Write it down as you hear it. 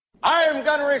am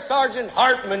Gunnery Sergeant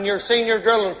Hartman, your senior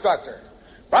drill instructor.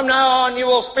 From now on, you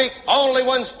will speak only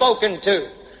when spoken to.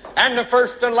 And the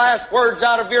first and last words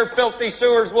out of your filthy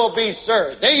sewers will be,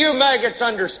 sir. Do you maggots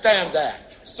understand that?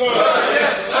 Sir,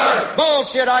 yes, sir.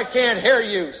 Bullshit, I can't hear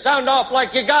you. Sound off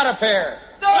like you got a pair.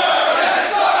 Sir,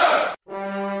 yes, sir.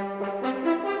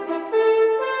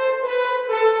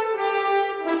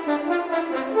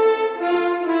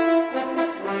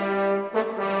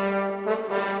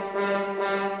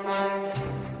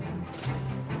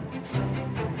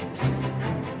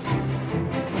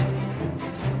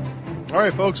 All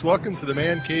right, folks, welcome to the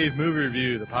Man Cave Movie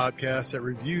Review, the podcast that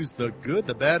reviews the good,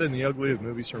 the bad, and the ugly of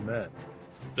movies for men.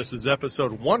 This is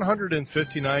episode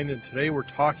 159, and today we're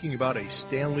talking about a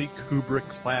Stanley Kubrick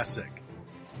classic,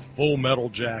 Full Metal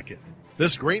Jacket.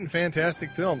 This great and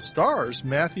fantastic film stars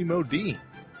Matthew Modine,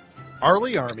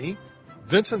 Arlie Army,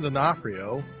 Vincent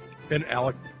D'Onofrio, and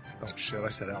Adam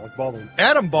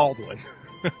Baldwin.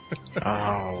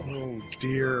 Oh,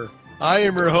 dear. I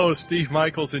am your host, Steve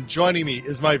Michaels, and joining me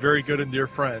is my very good and dear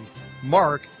friend,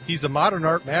 Mark. He's a modern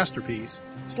art masterpiece,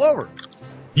 Slover.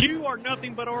 You are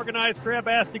nothing but organized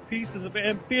crabastic pieces of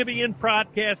amphibian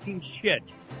broadcasting shit.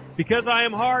 Because I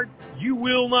am hard, you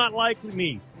will not like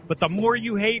me. But the more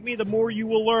you hate me, the more you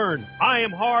will learn. I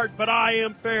am hard, but I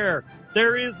am fair.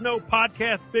 There is no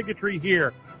podcast bigotry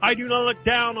here. I do not look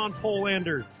down on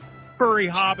Polanders, furry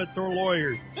hobbits, or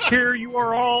lawyers. Here you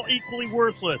are all equally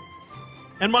worthless.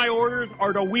 And my orders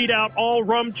are to weed out all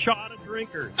rum-chata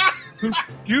drinkers who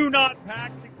do not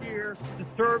pack the gear to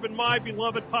serve in my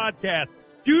beloved podcast.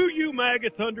 Do you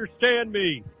maggots understand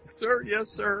me? Sir, yes,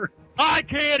 sir. I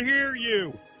can't hear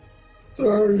you.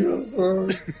 Sir, yes, sir.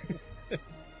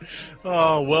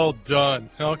 Oh, well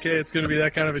done. Okay, it's going to be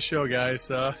that kind of a show,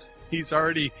 guys. He's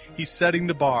setting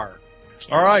the bar.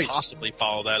 All right. Possibly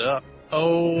follow that up.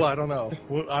 Oh, I don't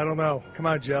know. Come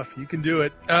on, Jeff. You can do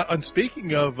it. And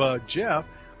speaking of Jeff,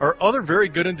 our other very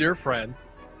good and dear friend,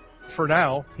 for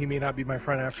now, he may not be my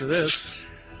friend after this,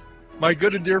 my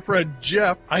good and dear friend,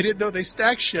 Jeff. I didn't know they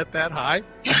stack shit that high.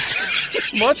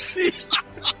 Muncie.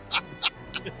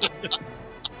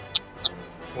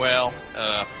 Well,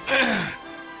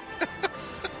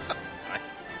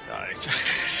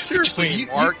 seriously, between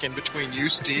Mark and between you,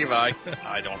 Steve, I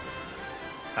don't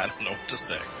know what to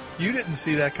say. You didn't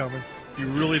see that coming. You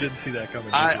really didn't see that coming.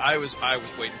 I was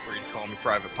waiting for you to call me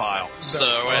Private Pile.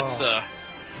 So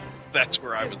that's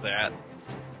where I was at.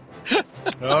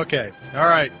 Okay. All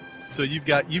right. So you've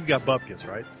got bupkis,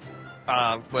 right?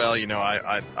 Well, you know,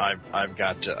 I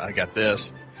got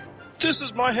this. This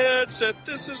is my headset.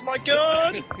 This is my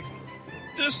gun.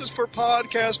 This is for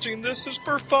podcasting. This is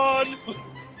for fun.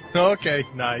 Okay.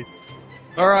 Nice.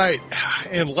 All right.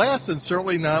 And last and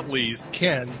certainly not least,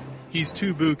 Ken. He's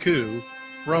too buku.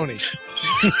 Roni.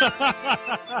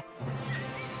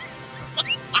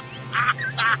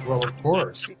 Well, of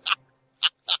course.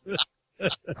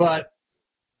 But,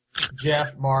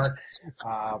 Jeff, Mark,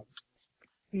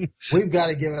 we've got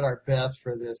to give it our best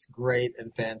for this great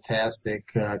and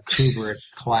fantastic Kubrick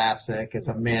classic. It's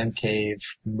a man cave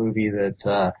movie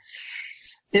that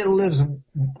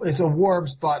it's a warm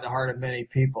spot in the heart of many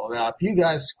people. Now, if you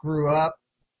guys screw up,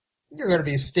 you're going to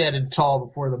be standing tall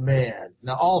before the man.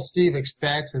 Now, all Steve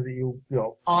expects is that you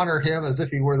honor him as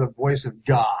if he were the voice of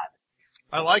God.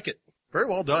 I like it. Very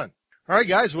well done. All right,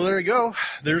 guys. Well, there you go.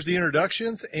 There's the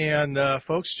introductions. And,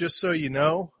 folks, just so you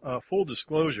know, full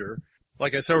disclosure,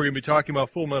 like I said, we're going to be talking about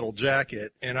Full Metal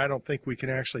Jacket, and I don't think we can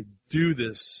actually do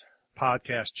this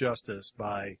podcast justice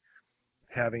by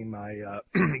having my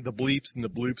the bleeps and the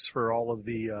bloops for all of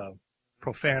the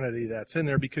profanity that's in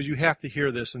there, because you have to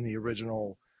hear this in the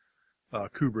original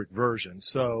Kubrick version.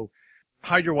 So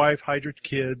hide your wife, hide your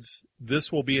kids. This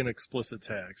will be an explicit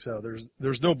tag. So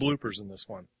there's no bloopers in this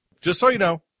one. Just so you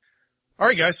know. All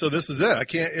right, guys. So this is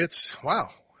it. Wow.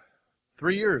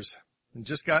 3 years and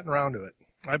just gotten around to it.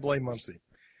 I blame Muncie.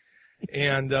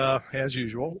 And, as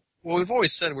usual. Well, we've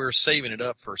always said we were saving it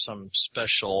up for some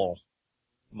special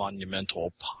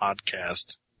monumental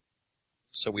podcast.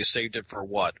 So we saved it for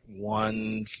what?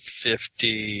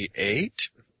 158?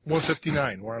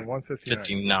 159. We're on 159.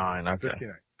 59, okay.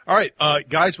 59. All right,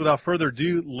 guys, without further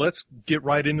ado, let's get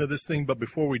right into this thing. But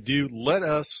before we do, let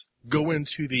us go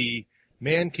into the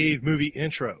Man Cave movie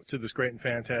intro to this great and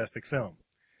fantastic film.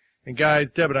 And guys,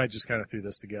 Deb and I just kind of threw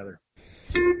this together.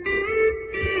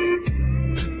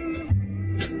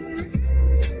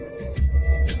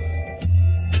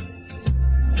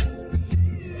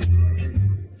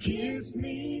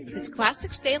 This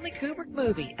classic Stanley Kubrick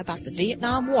movie about the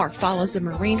Vietnam War follows a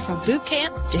Marine from boot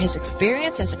camp to his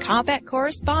experience as a combat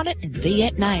correspondent in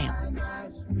Vietnam.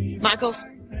 Michaels,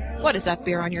 What is that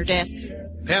beer on your desk?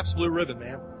 Pabst Blue Ribbon,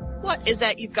 ma'am. What is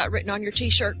that you've got written on your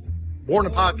t-shirt? Born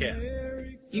a podcast.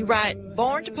 You write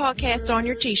Born to Podcast on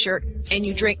your t-shirt and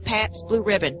you drink Pabst Blue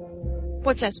Ribbon.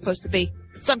 What's that supposed to be?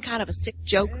 Some kind of a sick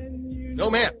joke? No,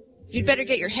 ma'am. You'd better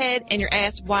get your head and your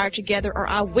ass wired together or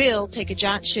I will take a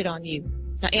giant shit on you.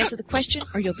 Now answer the question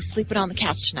or you'll be sleeping on the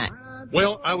couch tonight.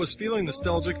 Well, I was feeling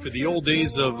nostalgic for the old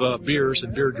days of beers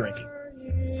and beer drinking.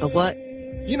 The what?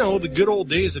 You know, the good old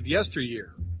days of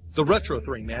yesteryear. The retro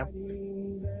thing, ma'am.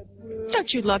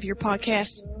 Don't you love your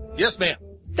podcast? Yes, ma'am.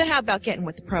 Then how about getting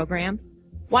with the program?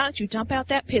 Why don't you dump out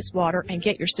that piss water and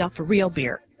get yourself a real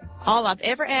beer? All I've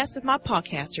ever asked of my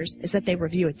podcasters is that they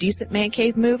review a decent man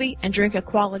cave movie and drink a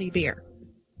quality beer.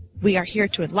 We are here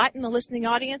to enlighten the listening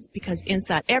audience because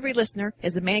inside every listener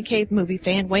is a man cave movie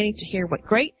fan waiting to hear what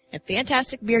great and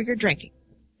fantastic beer you're drinking.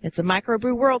 It's a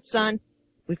microbrew world, son.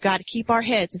 We've got to keep our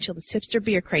heads until this hipster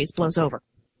beer craze blows over.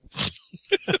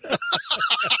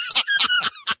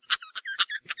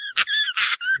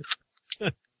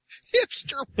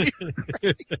 Hipster beer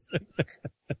craze.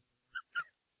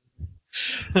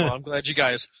 Well, I'm glad you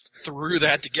guys threw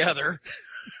that together.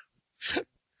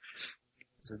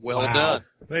 It's well done.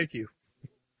 Thank you.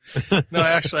 No,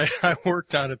 actually, I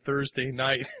worked on it Thursday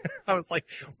night. I was like,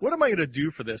 what am I going to do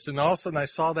for this? And all of a sudden I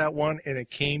saw that one and it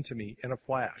came to me in a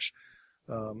flash.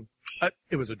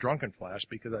 It was a drunken flash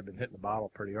because I'd been hitting the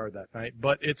bottle pretty hard that night,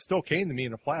 but it still came to me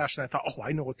in a flash and I thought, oh,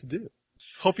 I know what to do.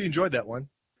 Hope you enjoyed that one.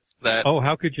 Oh,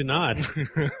 how could you not?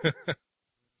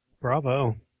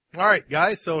 Bravo. All right,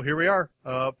 guys. So here we are.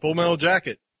 Full Metal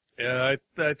Jacket. I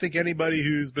think anybody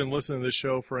who's been listening to this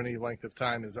show for any length of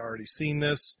time has already seen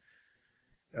this.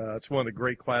 It's one of the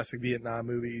great classic Vietnam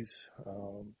movies.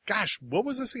 Gosh, what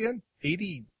was this again?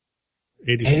 87.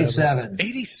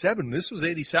 87. This was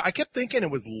 87. I kept thinking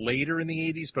it was later in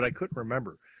the 80s, but I couldn't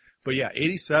remember. But yeah,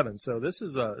 87. So this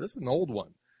is an old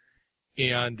one.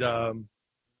 And,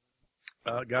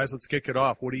 guys, let's kick it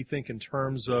off. What do you think in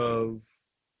terms of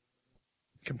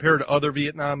compared to other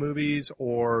Vietnam movies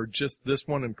or just this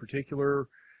one in particular?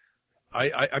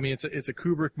 I mean, it's a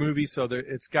Kubrick movie, so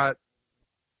it's got,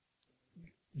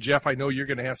 Jeff, I know you're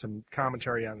going to have some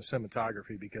commentary on the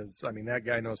cinematography because, I mean, that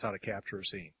guy knows how to capture a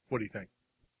scene. What do you think?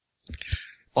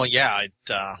 Well, yeah,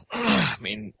 I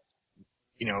mean,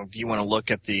 you know, if you want to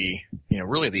look at the, you know,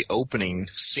 really the opening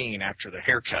scene after the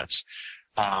haircuts,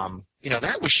 you know,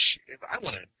 that was,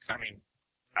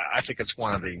 I think it's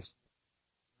one of the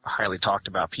highly talked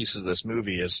about pieces of this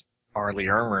movie is R. Lee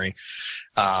Ermey.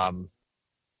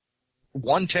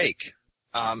 One take.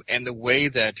 And the way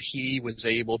that he was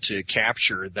able to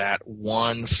capture that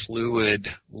one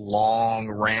fluid,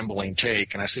 long, rambling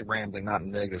take, and I say rambling not in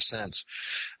a negative sense,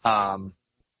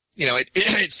 you know,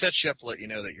 it sets you up to let you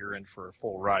know that you're in for a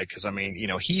full ride, because, I mean, you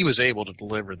know, he was able to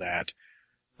deliver that,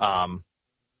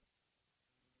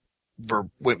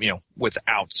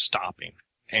 without stopping.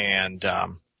 And,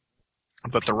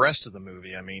 but the rest of the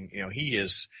movie, I mean, you know, he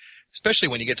is, especially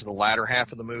when you get to the latter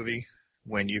half of the movie,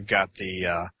 when you've got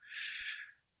the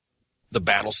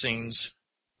battle scenes,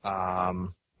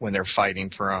 when they're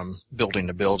fighting from building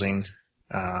to building,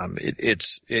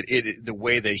 the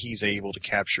way that he's able to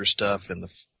capture stuff in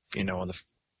the, you know,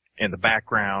 in the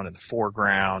background and the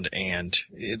foreground, and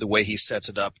the way he sets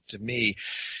it up, to me,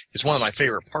 is one of my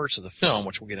favorite parts of the film,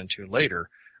 which we'll get into later,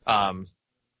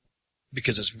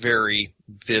 because it's very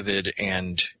vivid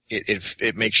and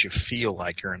it makes you feel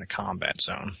like you're in a combat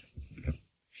zone.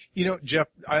 You know, Jeff,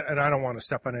 I don't want to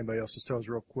step on anybody else's toes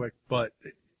real quick, but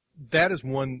that is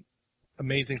one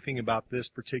amazing thing about this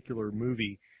particular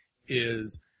movie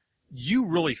is you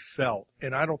really felt,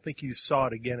 and I don't think you saw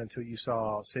it again until you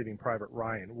saw Saving Private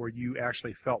Ryan, where you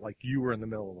actually felt like you were in the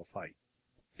middle of a fight.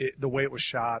 The way it was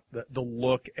shot, the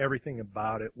look, everything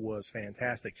about it was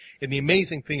fantastic. And the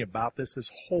amazing thing about this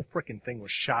whole frickin' thing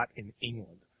was shot in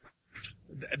England.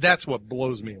 That's what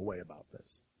blows me away about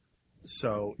this.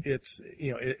 So it's,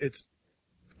 you know, it's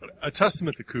a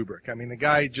testament to Kubrick. I mean, the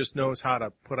guy just knows how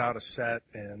to put out a set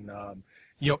and,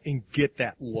 you know, and get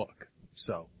that look.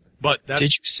 So, but that.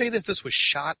 Did you say that this was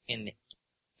shot in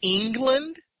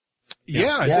England?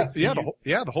 Yeah, Yes.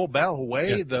 The whole Battle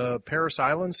Away, Yeah. the Paris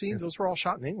Island scenes, those were all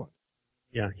shot in England.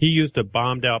 Yeah, he used a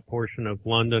bombed out portion of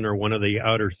London or one of the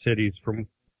outer cities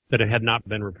that had not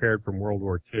been repaired from World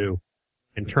War II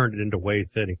and turned it into Way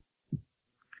City.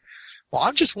 Well,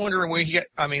 I'm just wondering where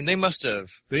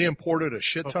They imported a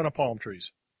shit ton of palm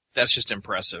trees. That's just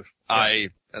impressive. Yeah.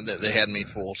 They had me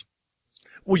fooled.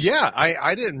 Well, yeah,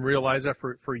 I didn't realize that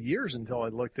for years until I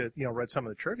looked at, you know, read some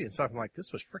of the trivia and stuff. I'm like,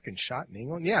 this was freaking shot in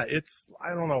England. Yeah,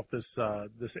 I don't know if this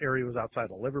area was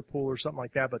outside of Liverpool or something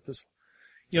like that, but this,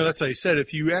 That's how you said,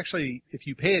 if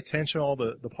you pay attention to all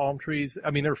the palm trees,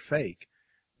 I mean, they're fake,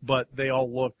 but they're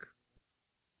all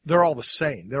the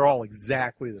same. They're all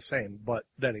exactly the same. But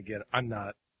then again, I'm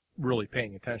not really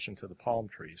paying attention to the palm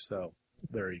trees. So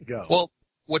there you go. Well,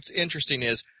 what's interesting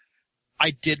is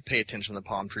I did pay attention to the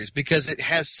palm trees because it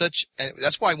has such,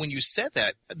 that's why when you said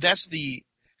that,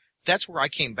 that's where I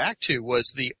came back to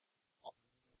was the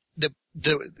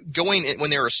going in when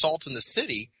they were assaulting the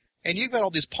city and you've got all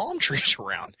these palm trees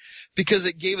around because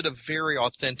it gave it a very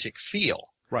authentic feel.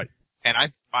 Right. And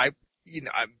I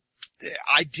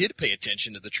did pay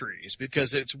attention to the trees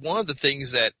because it's one of the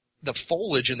things that the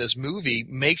foliage in this movie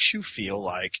makes you feel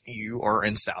like you are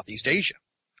in Southeast Asia.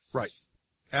 Right.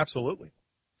 Absolutely.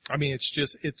 I mean,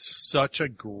 it's such a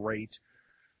great,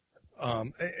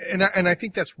 and I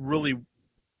think that's really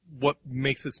what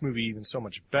makes this movie even so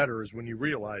much better is when you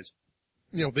realize,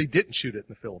 they didn't shoot it in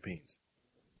the Philippines.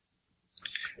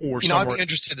 Or somewhere. I'd be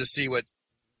interested to see what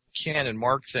Ken and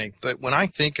Mark think, but when I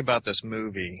think about this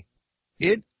movie,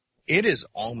 it is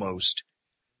almost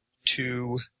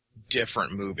two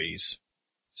different movies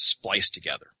spliced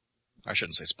together. I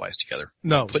shouldn't say spliced together.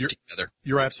 No, put together.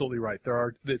 You're absolutely right.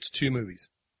 It's two movies.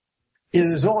 Yeah,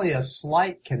 there's only a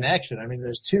slight connection. I mean,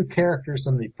 there's two characters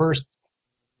from the first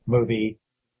movie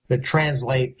that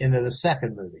translate into the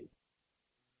second movie.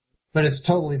 But it's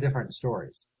totally different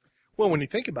stories. Well, when you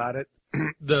think about it,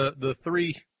 the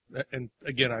three, and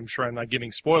again, I'm sure I'm not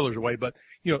giving spoilers away, but,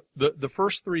 the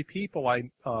first three people I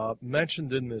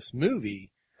mentioned in this movie,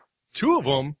 two of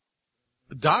them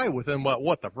die within,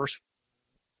 the first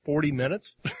 40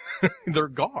 minutes? They're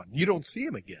gone. You don't see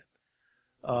them again.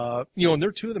 And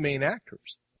they're two of the main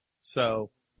actors. So.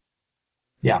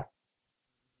 Yeah.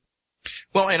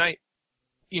 Well, and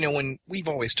when we've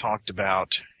always talked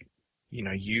about,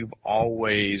 you've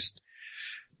always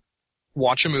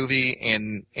watch a movie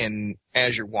and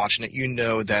as you're watching it,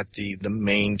 that the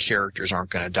main characters aren't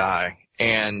going to die.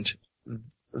 And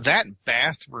that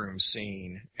bathroom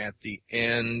scene at the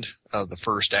end of the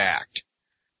first act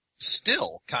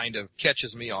still kind of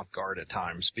catches me off guard at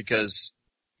times because,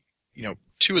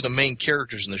 two of the main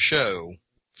characters in the show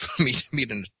meet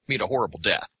a horrible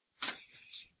death.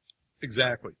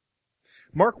 Exactly.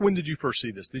 Mark, when did you first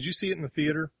see this? Did you see it in the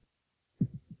theater?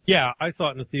 Yeah, I saw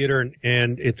it in the theater,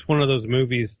 and it's one of those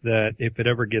movies that if it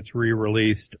ever gets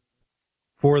re-released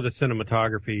for the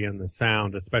cinematography and the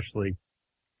sound, especially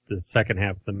the second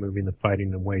half of the movie and the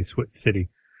fighting in Waste City,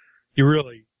 to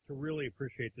really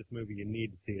appreciate this movie, you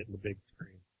need to see it in the big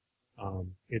screen.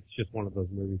 It's just one of those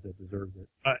movies that deserves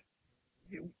it.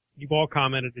 You've all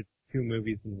commented it's two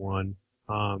movies in one.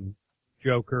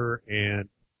 Joker and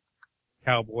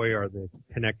Cowboy are the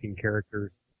connecting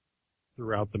characters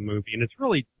throughout the movie, and it's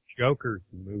really Joker's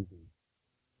movie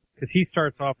because he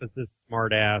starts off as this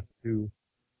smart ass who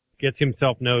gets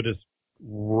himself noticed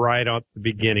right at the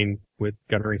beginning with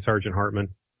Gunnery Sergeant Hartman,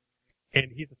 and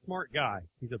he's a smart guy.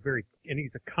 He's a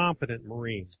competent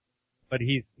Marine, but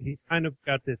he's kind of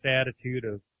got this attitude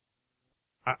of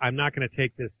I'm not going to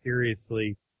take this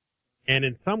seriously, and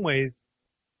in some ways,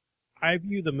 I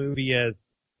view the movie as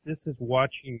this is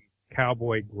watching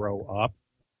Cowboy grow up.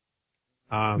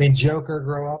 Joker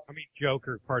grow up?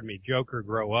 Joker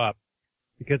grow up.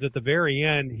 Because at the very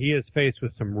end, he is faced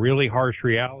with some really harsh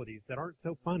realities that aren't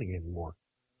so funny anymore.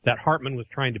 That Hartman was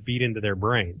trying to beat into their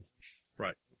brains.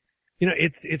 Right.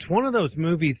 It's one of those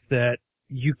movies that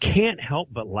you can't help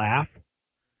but laugh.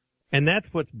 And that's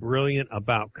what's brilliant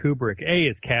about Kubrick.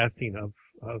 His casting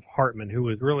of Hartman, who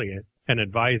was really an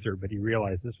advisor, but he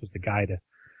realized this was the guy to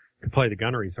play the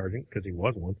gunnery sergeant, because he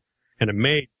was one. And it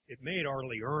made R.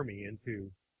 Lee Ermey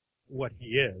into what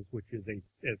he is, which is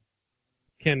as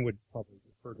Ken would probably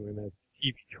refer to him as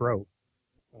TV trope.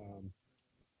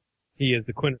 He is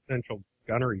the quintessential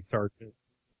gunnery sergeant,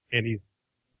 and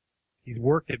he's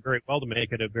worked it very well to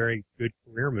make it a very good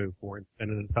career move for him,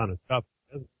 spending a ton of stuff.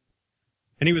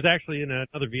 And he was actually in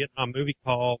another Vietnam movie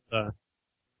called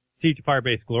Siege of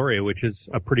Firebase Gloria, which is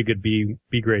a pretty good B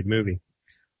grade movie.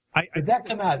 Did that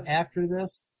come out after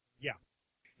this? Yeah.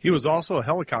 He was also a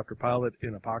helicopter pilot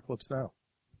in Apocalypse Now.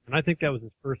 And I think that was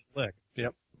his first flick.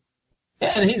 Yep.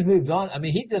 Yeah, and he's moved on. I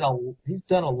mean, he's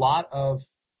done a lot of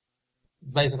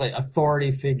basically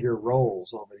authority figure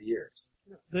roles over the years.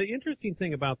 The interesting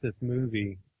thing about this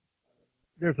movie,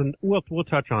 we'll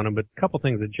touch on them, but a couple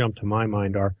things that jump to my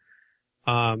mind are,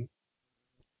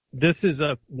 this is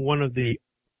one of the,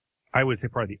 I would say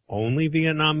probably the only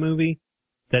Vietnam movie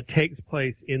that takes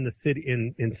place in the city,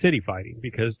 in city fighting,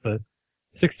 because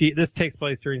this takes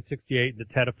place during 68, the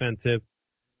Tet Offensive,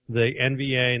 the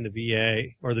NVA and the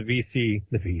VA, or the VC,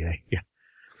 the VA, yeah.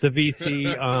 The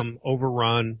VC,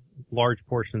 overrun large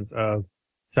portions of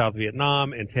South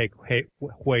Vietnam and take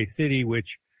Hue City,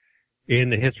 which in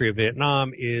the history of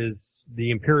Vietnam is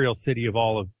the imperial city of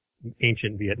all of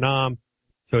ancient Vietnam.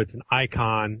 So it's an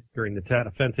icon during the Tet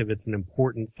Offensive. It's an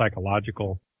important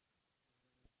psychological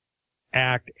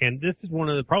act. And this is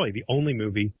probably the only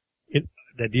movie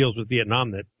that deals with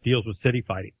Vietnam that deals with city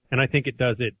fighting. And I think it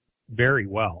does it very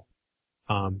well.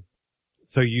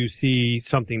 So you see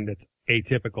something that's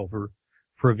atypical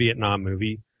for a Vietnam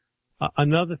movie.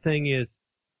 Another thing is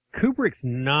Kubrick's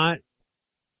not,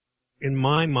 in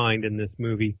my mind in this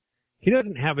movie, he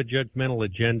doesn't have a judgmental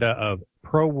agenda of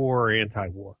pro-war or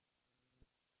anti-war.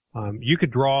 You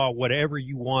could draw whatever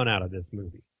you want out of this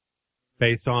movie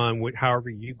based on however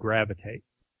you gravitate.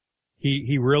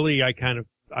 He really, I kind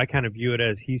of view it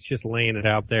as he's just laying it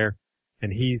out there,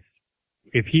 and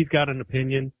if he's got an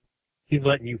opinion, he's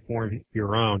letting you form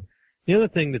your own. The other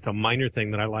thing that's a minor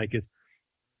thing that I like is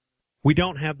we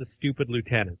don't have the stupid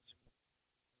lieutenants.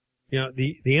 You know,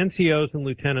 the NCOs and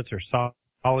lieutenants are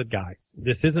solid guys.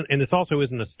 This also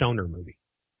isn't a stoner movie.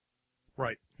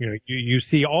 Right. You know, you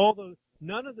see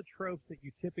none of the tropes that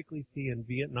you typically see in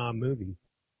Vietnam movies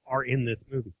are in this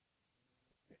movie.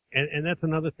 And that's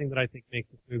another thing that I think makes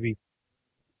this movie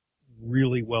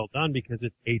really well done, because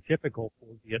it's atypical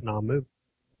for a Vietnam movie.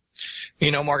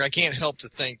 You know, Mark, I can't help to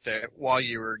think that while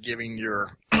you were giving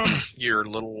your your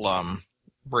little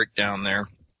breakdown there,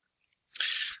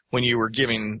 when you were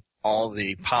giving all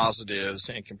the positives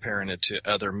and comparing it to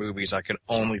other movies, I could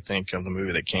only think of the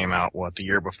movie that came out, the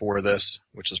year before this,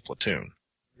 which is Platoon.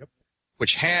 Yep.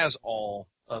 Which has all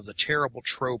of the terrible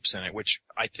tropes in it, which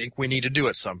I think we need to do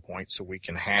at some point so we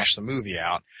can hash the movie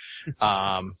out.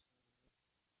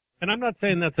 And I'm not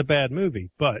saying that's a bad movie,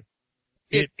 but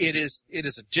it is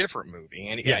a different movie,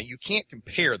 and yeah, you can't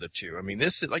compare the two. I mean,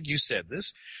 this, like you said,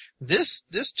 this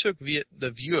took the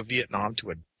view of Vietnam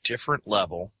to a different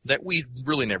level that we've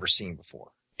really never seen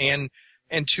before, and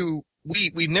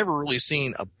we've never really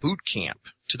seen a boot camp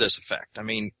to this effect. I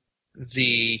mean,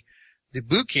 the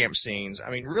boot camp scenes.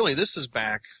 I mean, really, this is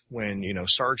back when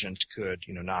Sergeant could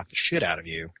knock the shit out of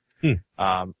you,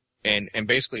 and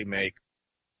basically make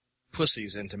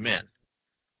pussies into men,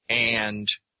 and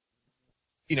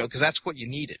because that's what you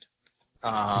needed.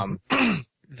 But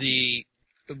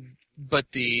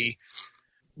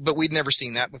we'd never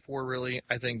seen that before, really.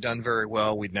 I think done very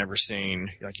well. We'd never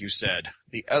seen, like you said,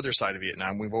 the other side of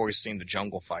Vietnam. We've always seen the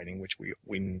jungle fighting, which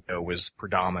we know was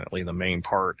predominantly the main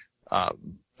part,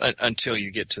 until you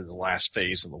get to the last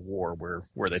phase of the war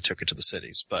where they took it to the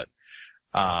cities. But,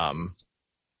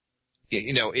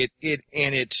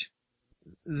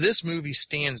 this movie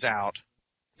stands out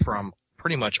from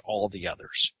pretty much all the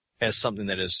others as something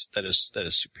that is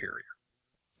superior.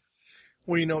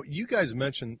 Well, you guys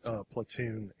mentioned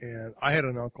Platoon, and I had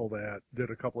an uncle that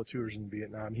did a couple of tours in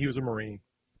Vietnam. He was a Marine.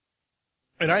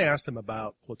 And I asked him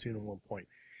about Platoon at one point.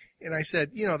 And I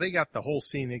said, they got the whole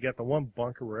scene. They got the one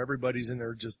bunker where everybody's in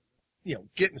there just,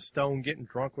 getting stoned, getting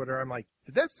drunk, whatever. I'm like,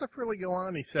 did that stuff really go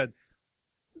on? He said,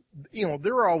 you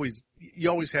always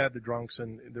had the drunks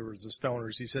and there was the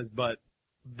stoners. He says, but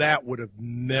that would have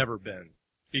never been.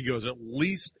 He goes, at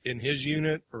least in his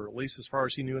unit, or at least as far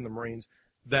as he knew in the Marines,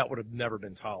 that would have never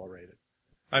been tolerated.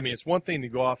 I mean, it's one thing to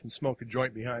go off and smoke a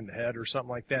joint behind the head or something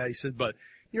like that. He said, but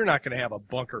you're not going to have a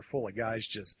bunker full of guys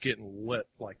just getting lit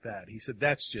like that. He said,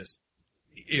 that's just,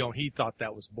 he thought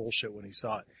that was bullshit when he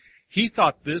saw it. He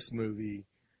thought this movie,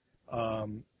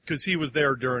 cause he was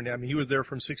there he was there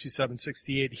from 67,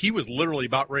 68. He was literally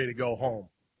about ready to go home,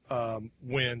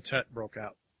 when Tet broke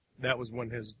out. That was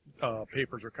when his,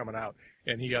 papers were coming out,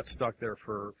 and he got stuck there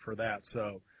for that.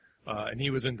 So, and he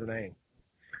was in Da Nang.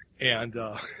 And,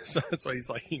 so that's why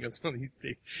he goes,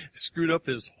 he screwed up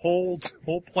his whole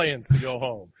plans to go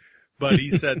home. But he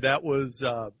said that was,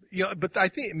 but I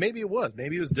think maybe it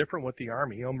was different with the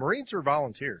Army. Marines are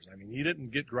volunteers. I mean, you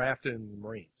didn't get drafted in the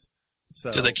Marines.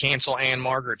 So. Did they cancel Ann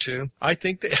Margaret too? I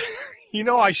think that,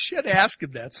 I should ask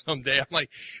him that someday. I'm like,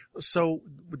 so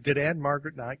did Ann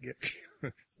Margaret not get,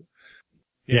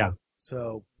 yeah.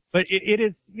 So. But it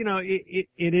is,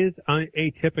 it is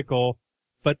atypical,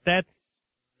 but that's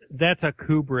a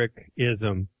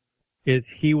Kubrick-ism, is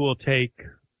he will take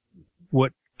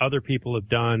what other people have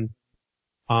done,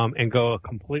 and go a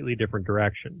completely different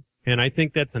direction. And I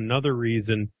think that's another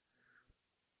reason,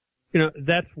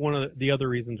 that's one of the other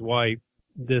reasons why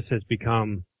this has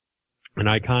become an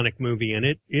iconic movie, and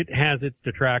it has its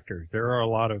detractors. There are a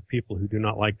lot of people who do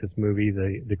not like this movie.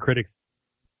 The critics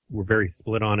were very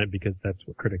split on it because that's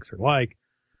what critics are like.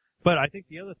 But I think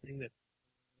the other thing that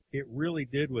it really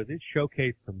did was it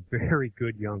showcased some very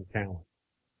good young talent.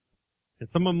 And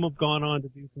some of them have gone on to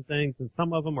do some things, and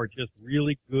some of them are just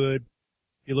really good.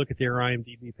 If you look at their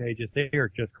IMDb pages, they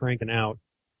are just cranking out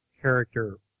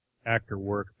character actor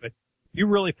work. But you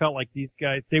really felt like these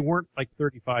guys, they weren't like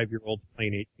 35-year-olds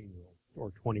playing 18-year-olds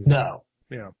or 21. No.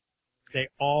 Yeah. They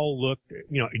all looked,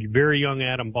 very young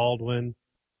Adam Baldwin,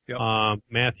 Yep.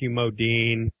 Matthew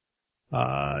Modine,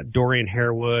 Dorian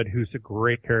Harewood, who's a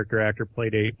great character actor,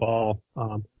 played 8-Ball.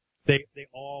 They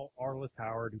all, Arliss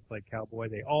Howard, who played Cowboy,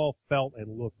 they all felt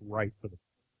and looked right for the.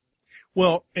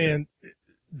 Well, and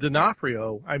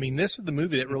D'Onofrio, I mean, this is the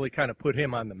movie that really kind of put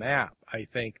him on the map, I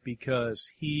think,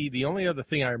 because the only other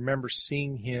thing I remember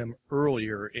seeing him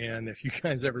earlier, and if you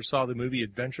guys ever saw the movie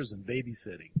Adventures in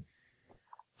Babysitting.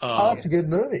 That's a good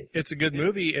movie. It's a good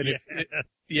movie, and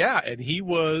and he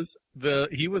was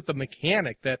the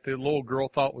mechanic that the little girl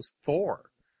thought was Thor.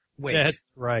 Wait. That's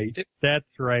right. That's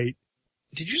right.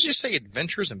 Did you just say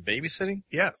Adventures in Babysitting?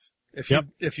 Yes.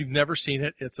 If you've never seen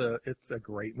it, it's a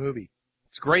great movie.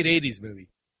 It's a great 80s movie.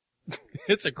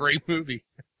 It's a great movie.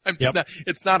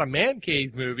 It's not a man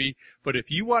cave movie, but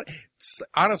if you want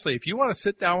to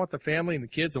sit down with the family and the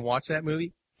kids and watch that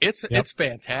movie, it's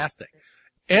fantastic.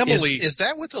 Emily. Is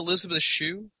that with Elizabeth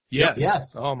Shue? Yes.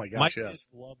 Yes. Oh my gosh, yes.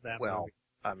 Love that Well, movie.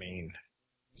 I mean,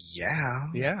 yeah.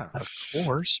 Yeah. Of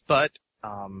course. But,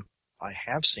 I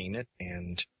have seen it,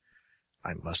 and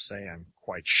I must say I'm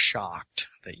quite shocked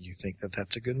that you think that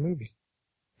that's a good movie.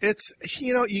 It's,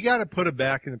 you gotta put it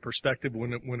back in the perspective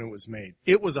when it was made.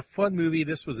 It was a fun movie.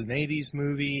 This was an 80s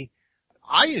movie.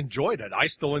 I enjoyed it. I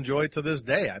still enjoy it to this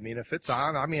day. I mean, if it's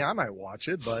on, I might watch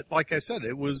it, but like I said,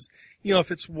 it was,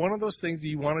 if it's one of those things that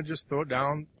you want to just throw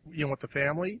down, with the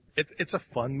family, it's a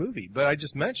fun movie. But I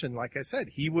just mentioned, like I said,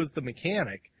 he was the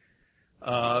mechanic.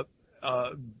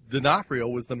 D'Onofrio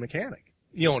was the mechanic.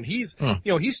 And he's,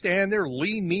 he's standing there,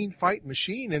 lean, mean, fighting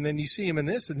machine, and then you see him in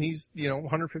this, and he's,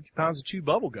 150 pounds of chewed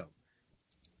bubble gum.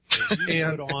 He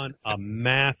put on a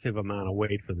massive amount of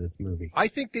weight for this movie. I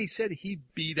think they said he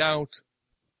beat out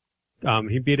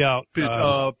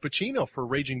Pacino for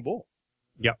Raging Bull.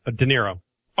 Yeah, De Niro.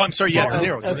 Oh, I'm sorry, Well, De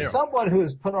Niro. As someone who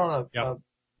has put on a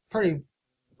pretty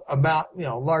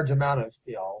large amount of,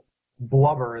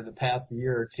 blubber in the past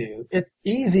year or two, it's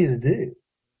easy to do.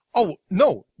 Oh,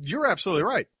 no, you're absolutely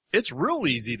right. It's real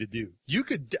easy to do. You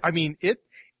could,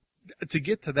 to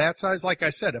get to that size, like I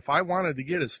said, if I wanted to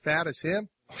get as fat as him,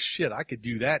 oh shit, I could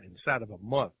do that inside of a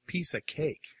month. Piece of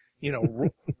cake.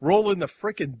 Roll in the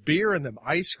frickin' beer and the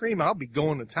ice cream, I'll be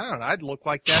going to town. I'd look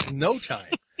like that in no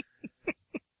time.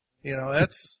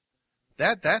 That's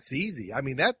easy. I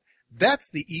mean,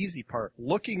 that's the easy part.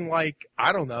 Looking like,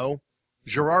 I don't know,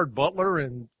 Gerard Butler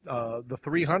in, the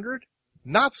 300,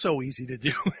 not so easy to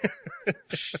do.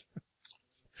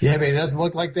 Yeah, but it doesn't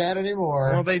look like that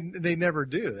anymore. Well, they never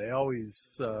do. They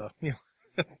always,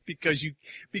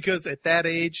 because at that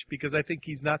age, because I think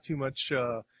he's not too much,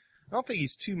 I don't think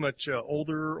he's too much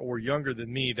older or younger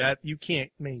than me, that you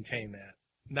can't maintain that.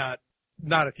 Not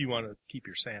if you want to keep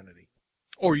your sanity.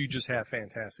 Or you just have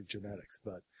fantastic genetics.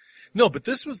 But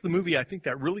this was the movie I think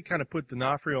that really kind of put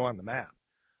D'Onofrio on the map.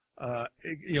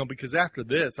 Because after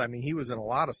this, I mean, he was in a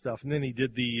lot of stuff, and then he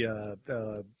did he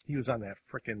was on that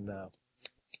frickin'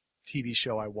 TV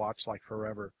show I watched like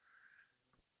forever.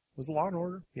 Was it Law and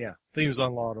Order? Yeah. I think he was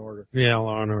on Law and Order. Yeah,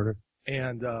 Law and Order.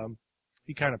 And,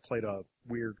 he kind of played a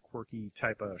weird, quirky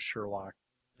type of Sherlock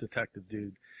detective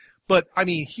dude. But, I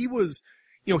mean, he was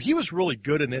really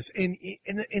good in this. And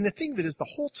the thing that is,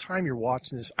 the whole time you're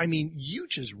watching this, I mean, you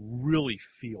just really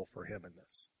feel for him in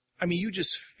this. I mean, you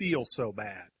just feel so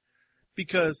bad.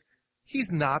 Because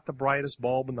he's not the brightest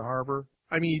bulb in the harbor.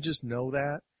 I mean, you just know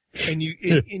that. And you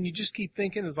just keep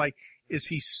thinking, is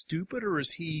he stupid or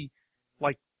is he,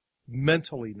 like,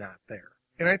 mentally not there?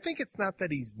 And I think it's not that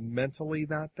he's mentally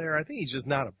not there. I think he's just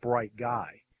not a bright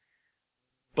guy.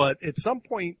 But at some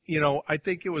point, I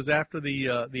think it was after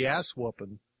the ass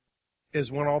whooping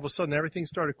is when all of a sudden everything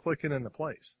started clicking into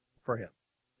place for him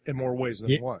in more ways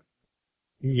than one.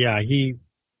 Yeah, he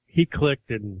clicked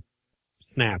and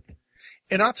snapped.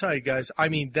 And I'll tell you guys, I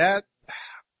mean, that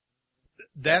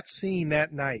scene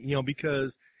that night,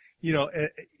 because, you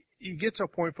get to a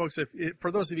point, folks,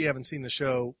 for those of you who haven't seen the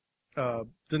show,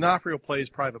 D'Onofrio plays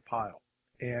Private Pyle,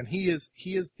 and he is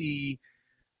the,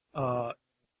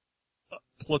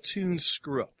 platoon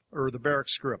screw up, or the barrack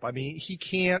screw up. I mean, he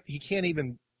can't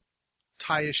even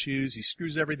tie his shoes. He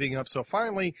screws everything up. So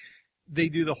finally, they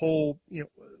do the whole,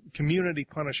 community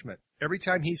punishment. Every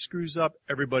time he screws up,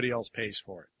 everybody else pays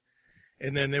for it.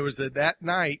 And then there was that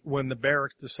night when the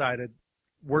barrack decided,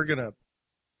 we're going to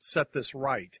set this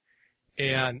right.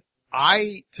 And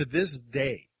to this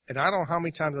day, and I don't know how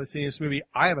many times I've seen this movie,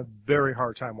 I have a very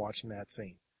hard time watching that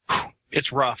scene.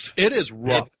 It's rough. It is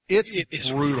rough. It is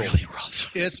brutal. Really rough.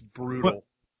 It's brutal. Well,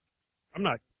 I'm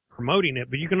not promoting it,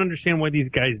 but you can understand why these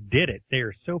guys did it. They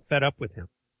are so fed up with him.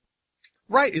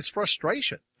 Right. It's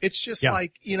frustration. It's just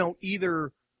like,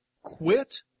 either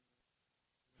quit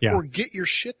or get your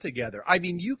shit together. I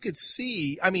mean, you could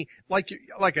see,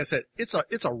 like I said, it's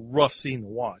a rough scene to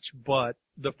watch, but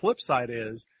the flip side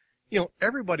is,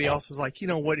 everybody else is like, you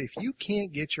know what, if you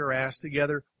can't get your ass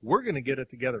together, we're going to get it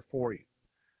together for you.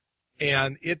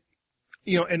 And it,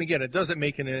 and again, it doesn't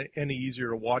make it any easier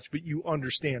to watch, but you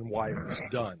understand why it was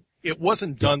done. It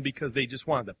wasn't done because they just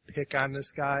wanted to pick on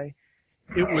this guy.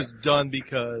 It was done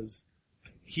because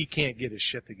he can't get his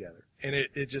shit together. And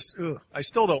it just, I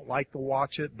still don't like to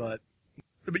watch it, but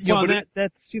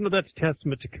that's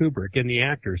testament to Kubrick and the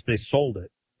actors. They sold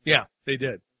it. Yeah, they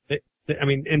did.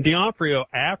 And D'Onofrio,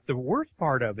 the worst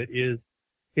part of it is,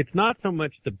 it's not so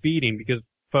much the beating, because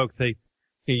folks,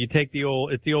 you take the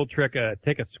old trick,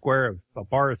 take a square of a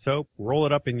bar of soap, roll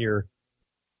it up in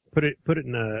put it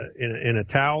in a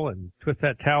towel and twist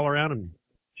that towel around and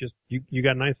just, you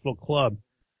got a nice little club.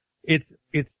 It's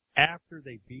after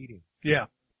they beat him. Yeah.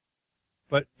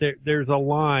 But there's a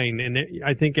line, and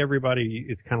I think everybody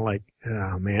is kind of like,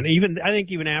 oh man. I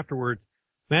think even afterwards,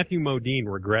 Matthew Modine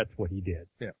regrets what he did.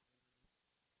 Yeah.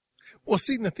 Well,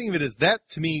 see, the thing of it is, that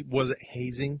to me wasn't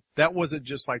hazing. That wasn't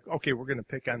just like, okay, we're going to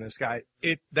pick on this guy.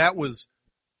 That was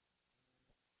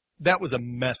a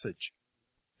message.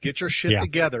 Get your shit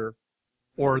together,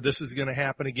 or this is going to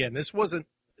happen again. This wasn't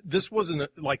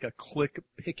like a clique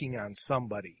picking on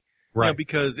somebody. Right.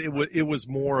 Because it was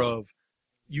more of,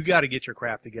 you got to get your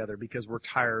crap together because we're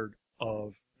tired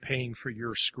of paying for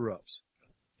your screw ups.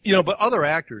 But other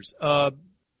actors,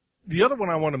 the other one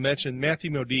I want to mention,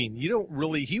 Matthew Modine,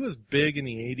 he was big in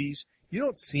the 80s. You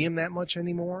don't see him that much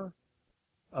anymore.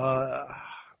 But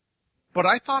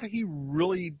I thought he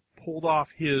really pulled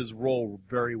off his role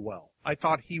very well. I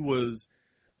thought he was,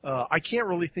 I can't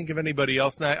really think of anybody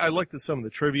else. And I looked at some of the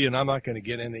trivia, and I'm not going to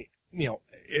get any,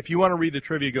 if you want to read the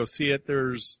trivia, go see it.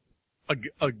 There's a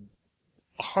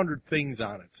 100 things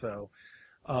on it. So,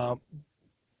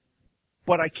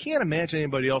 but I can't imagine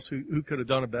anybody else who could have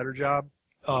done a better job.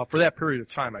 For that period of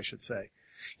time, I should say.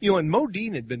 And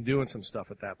Modine had been doing some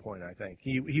stuff at that point, I think.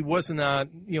 He was not,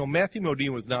 Matthew Modine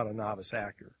was not a novice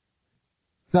actor.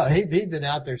 No, he'd been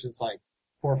out there since like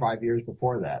 4 or 5 years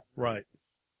before that. Right.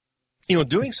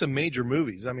 Doing some major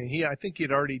movies. I mean, I think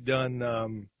he'd already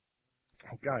done,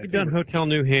 he'd done Hotel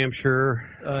New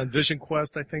Hampshire. Vision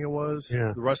Quest, I think it was.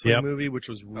 Yeah. The wrestling movie, which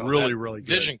was really good.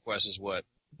 Vision Quest is what,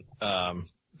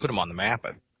 put him on the map,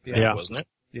 wasn't it?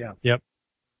 Yeah. Yep.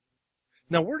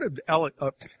 Now, where did I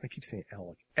keep saying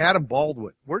Alec, Adam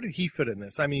Baldwin, where did he fit in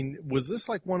this? I mean, was this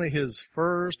like one of his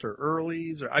first or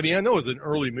earlies? I know it was an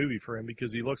early movie for him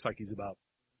because he looks like he's about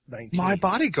 19. My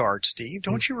Bodyguard, Steve.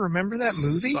 Don't you remember that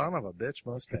movie? Son of a bitch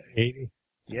must pay. 80.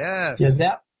 Yes.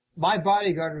 Yeah, My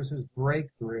Bodyguard was his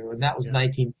breakthrough, and that was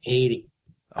 1980.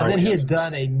 And then he had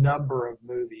done a number of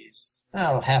movies,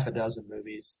 half a dozen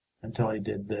movies, until he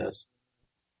did this.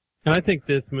 And I think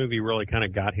this movie really kind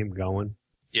of got him going.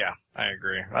 Yeah, I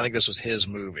agree. I think this was his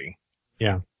movie.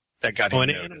 Yeah. That got him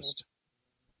noticed.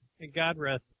 And God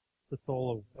rest the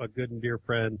soul of a good and dear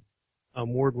friend,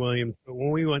 Ward Williams. But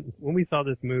when we saw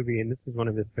this movie, and this is one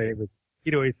of his favorites,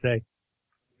 he'd always say,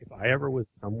 if I ever was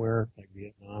somewhere like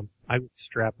Vietnam, I would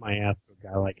strap my ass to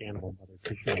a guy like Animal Mother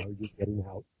because you're getting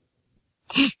out.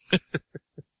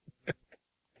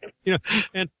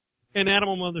 And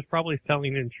Animal Mother's probably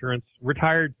selling insurance,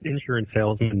 retired insurance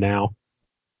salesman now.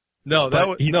 No,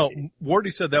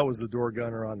 Wardy said that was the door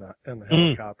gunner on the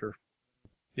helicopter.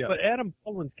 Yes. But Adam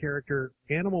Baldwin's character,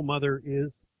 Animal Mother,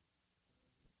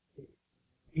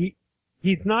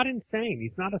 he's not insane.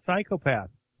 He's not a psychopath.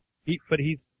 But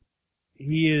he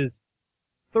is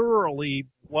thoroughly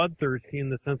bloodthirsty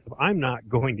in the sense of, I'm not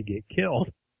going to get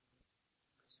killed.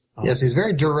 Yes, he's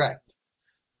very direct.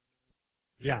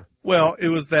 Yeah. Well, it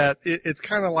was it's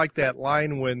kind of like that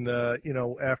line when,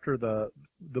 after the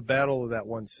battle of that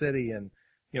one city and,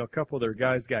 a couple of their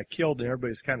guys got killed and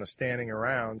everybody's kind of standing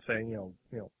around saying,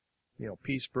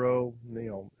 peace, bro,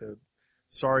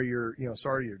 sorry you're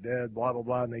dead, blah, blah,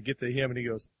 blah. And they get to him and he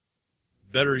goes,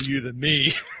 better you than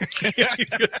me.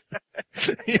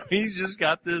 He's just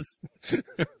got this,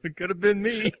 it could have been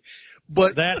me.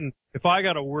 But that, and if I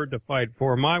got a word to fight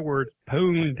for, my word's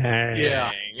poontang. Yeah.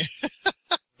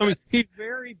 I mean, he's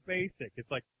very basic.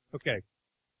 It's like, okay,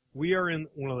 we are in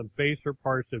one of the baser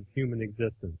parts of human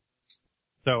existence.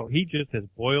 So he just has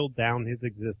boiled down his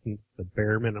existence to the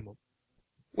bare minimum.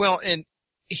 Well, and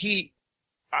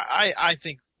I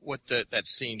think what that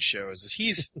scene shows is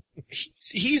he's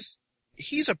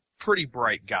a pretty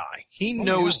bright guy. He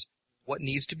knows what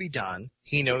needs to be done.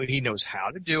 He knows how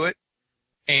to do it.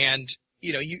 And,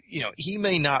 he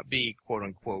may not be quote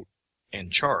unquote in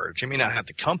charge. He may not have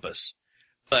the compass,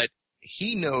 but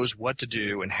he knows what to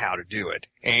do and how to do it.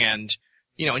 And,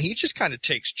 and he just kind of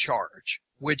takes charge,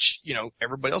 which,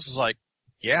 everybody else is like,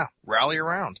 yeah, rally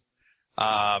around.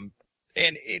 And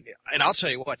I'll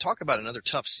tell you what, talk about another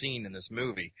tough scene in this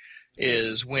movie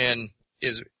is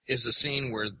the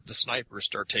scene where the snipers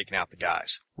start taking out the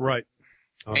guys. Right.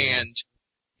 Oh, and,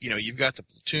 you've got the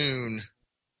platoon.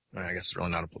 I guess it's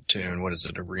really not a platoon. What is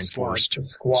it? A reinforced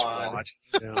squad.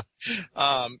 Yeah.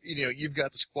 You've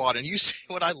got the squad, and you see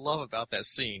what I love about that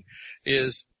scene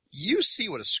is you see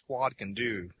what a squad can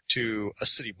do to a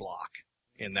city block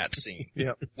in that scene.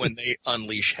 Yep. When they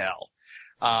unleash hell.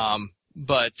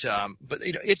 But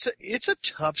it's a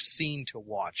tough scene to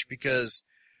watch because,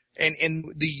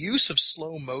 and the use of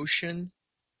slow motion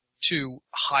to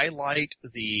highlight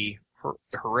the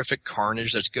horrific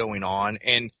carnage that's going on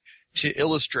and to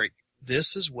illustrate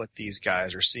this is what these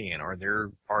guys are seeing. Are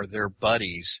their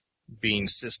buddies being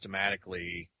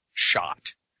systematically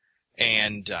shot?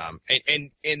 And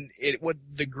what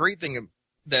the great thing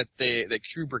that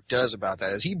Kubrick does about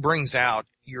that is he brings out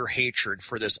your hatred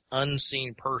for this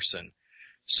unseen person.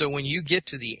 So when you get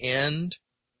to the end,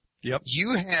 yep,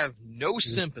 you have no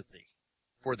sympathy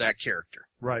for that character.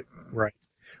 Right. Right.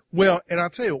 Well, and I'll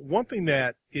tell you, one thing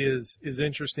that is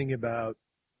interesting about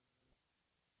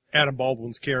Adam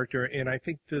Baldwin's character, and I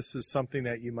think this is something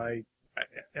that you might,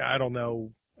 I don't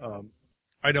know,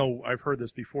 I know I've heard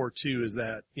this before too, is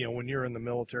that, when you're in the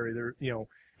military,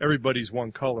 everybody's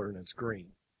one color and it's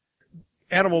green.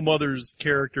 Animal Mother's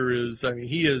character is,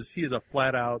 he is a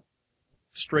flat out,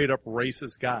 straight up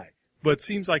racist guy, but it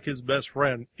seems like his best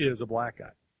friend is a black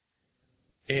guy.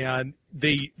 And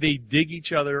they dig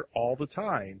each other all the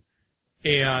time.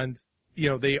 And,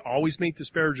 they always make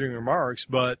disparaging remarks,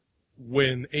 but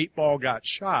when 8-Ball got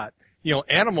shot,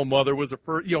 Animal Mother was the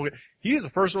first, he is the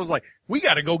first one was like, we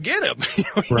got to go get him.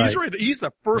 He's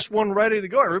the first one ready to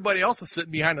go. Everybody else is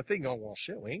sitting behind the thing going, well,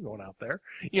 shit, we ain't going out there.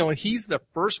 And he's the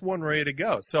first one ready to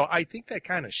go. So I think that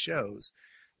kind of shows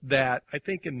that I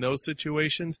think in those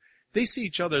situations, they see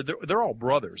each other. They're all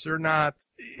brothers. They're not,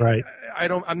 right.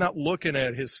 I'm not looking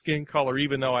at his skin color,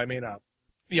 even though I may not,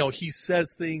 he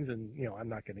says things and, I'm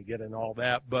not going to get into all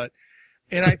that,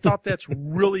 and I thought that's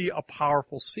really a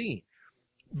powerful scene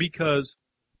because,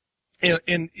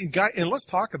 and let's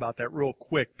talk about that real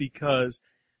quick because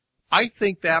I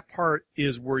think that part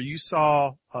is where you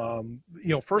saw,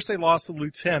 first they lost the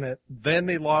lieutenant, then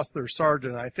they lost their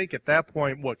sergeant. I think at that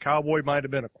point, Cowboy might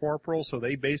have been a corporal, so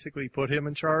they basically put him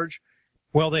in charge.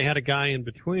 Well, they had a guy in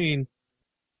between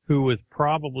who was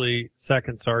probably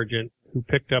second sergeant who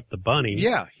picked up the bunny.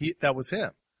 Yeah, that was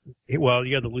him. Well,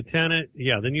 you had the lieutenant,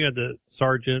 then you had the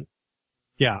sergeant,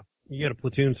 you had a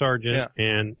platoon sergeant,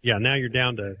 and now you're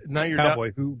down to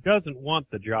Cowboy, who doesn't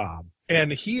want the job.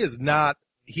 And he is not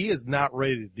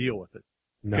ready to deal with it.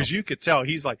 Because you could tell,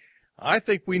 he's like, I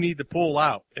think we need to pull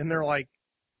out. And they're like,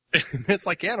 it's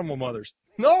like Animal Mothers.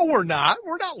 No, we're not.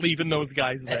 We're not leaving those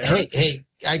guys there. Hey,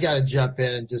 I gotta jump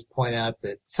in and just point out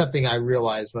that something I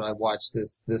realized when I watched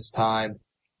this time,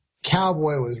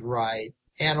 Cowboy was right.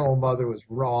 Animal Mother was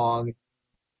wrong.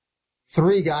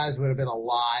 3 guys would have been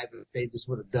alive if they just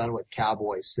would have done what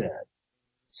Cowboy said.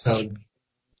 So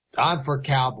I'm for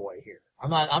Cowboy here.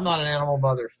 I'm not an Animal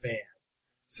Mother fan.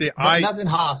 See, nothing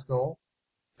hostile.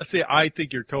 See, I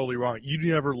think you're totally wrong. You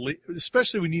never leave,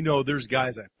 especially when you know there's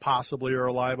guys that possibly are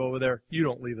alive over there. You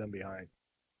don't leave them behind.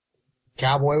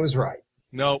 Cowboy was right.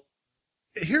 No.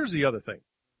 Here's the other thing.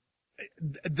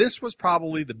 This was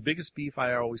probably the biggest beef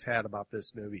I always had about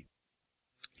this movie.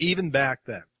 Even back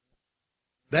then.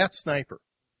 That sniper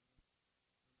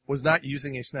was not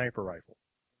using a sniper rifle.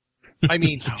 I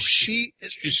mean, she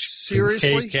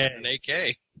seriously? An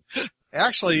AK.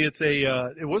 Actually, it's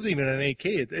it wasn't even an AK.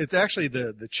 It's actually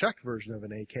the Czech version of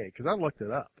an AK, because I looked it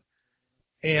up.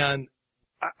 And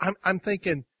I'm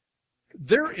thinking,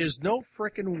 there is no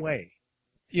frickin' way,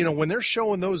 when they're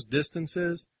showing those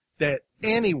distances, that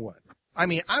anyone,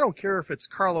 I don't care if it's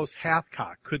Carlos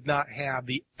Hathcock, could not have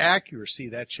the accuracy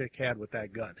that chick had with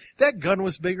that gun. That gun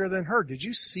was bigger than her. Did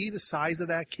you see the size of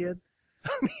that kid?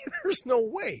 There's no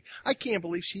way. I can't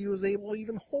believe she was able to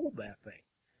even hold that thing.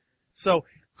 So,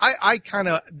 I had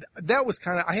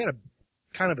a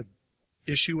kind of a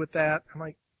issue with that. I'm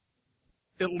like,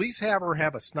 at least have her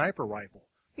have a sniper rifle.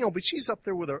 But she's up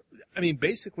there with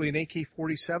basically an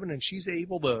AK-47, and she's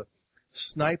able to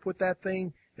snipe with that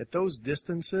thing at those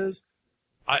distances.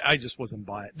 I just wasn't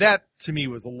buying it. That, to me,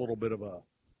 was a little bit of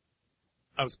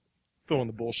I was throwing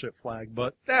the bullshit flag,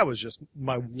 but that was just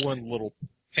my one little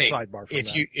sidebar from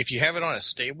that. If you have it on a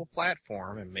stable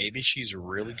platform, and maybe she's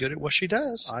really good at what she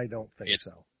does. I don't think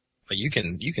so. But you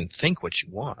can think what you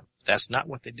want. That's not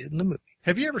what they did in the movie.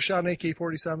 Have you ever shot an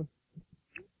AK-47?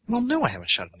 Well, no, I haven't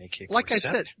shot an AK-47. Like I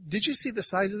said, did you see the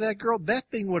size of that girl? That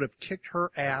thing would have kicked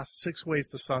her ass 6 ways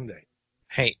to Sunday.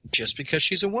 Hey, just because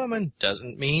she's a woman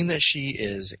doesn't mean that she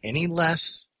is any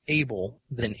less able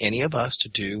than any of us to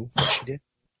do what she did.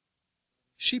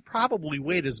 She probably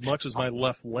weighed as much as my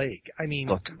left leg. I mean,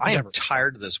 look, I am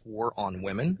tired of this war on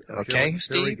women, okay,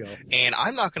 Steve? Here we go. And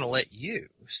I'm not going to let you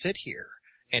sit here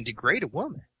and degrade a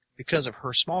woman because of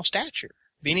her small stature,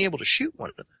 being able to shoot one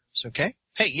of those, okay?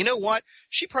 Hey, you know what?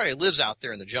 She probably lives out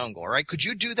there in the jungle, all right? Could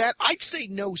you do that? I'd say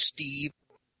no, Steve.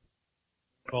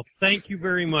 Well, thank you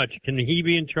very much. Can he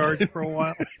be in charge for a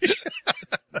while?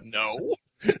 No.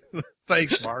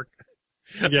 Thanks, Mark.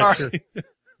 Yeah, sure.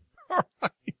 All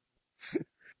right.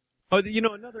 Oh, you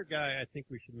know, another guy I think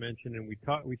we should mention, and we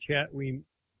touched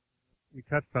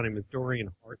on him, is Dorian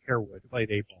Harewood,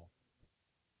 played A-Ball.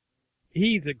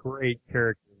 He's a great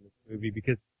character in this movie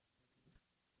because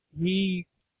he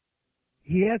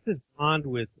has this bond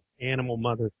with Animal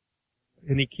Mother,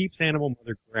 and he keeps Animal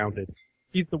Mother grounded.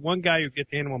 He's the one guy who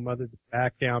gets Animal Mother to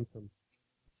back down from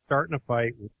starting a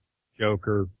fight with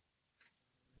Joker.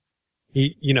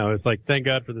 It's like, thank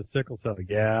God for the sickle cell.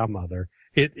 Yeah, Mother.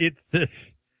 It's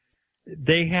this,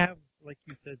 they have, like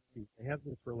you said, Steve, they have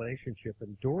this relationship,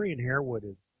 and Dorian Harewood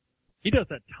he does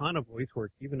a ton of voice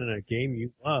work, even in a game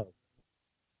you love,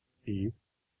 Steve.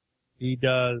 He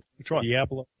does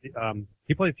Diablo,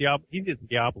 he plays Diablo, he did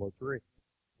Diablo 3.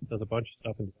 He does a bunch of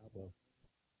stuff in Diablo.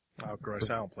 Oh, gross,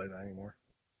 I don't play that anymore.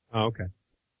 Oh, okay.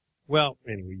 Well,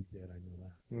 anyway, you did, I know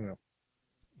that. Yeah.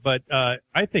 But,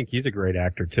 I think he's a great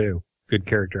actor too. Good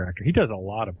character actor. He does a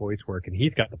lot of voice work, and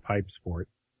he's got the pipes for it.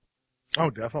 Oh,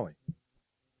 definitely.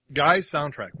 Guys,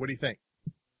 soundtrack, what do you think?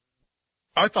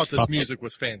 I thought this music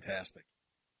was fantastic.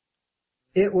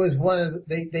 It was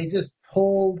they just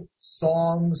pulled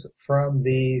songs from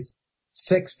the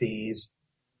 60s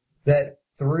that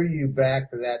threw you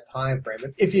back to that time frame.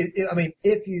 If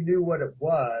you knew what it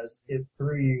was, it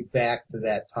threw you back to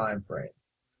that time frame.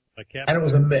 And it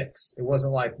was a mix. It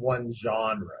wasn't like one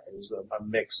genre. It was a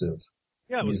mix of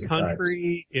it was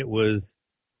country. Types.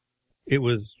 It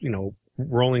was,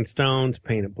 Rolling Stones,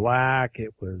 Painted Black.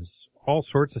 It was all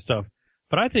sorts of stuff.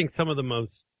 But I think some of the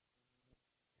most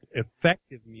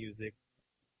effective music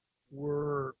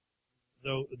were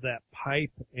that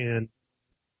pipe and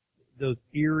those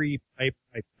eerie pipe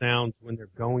sounds when they're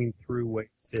going through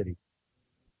Wake City.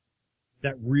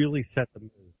 That really set the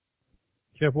mood.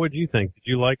 Jeff, what did you think? Did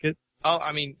you like it? Oh,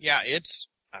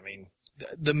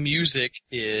 the music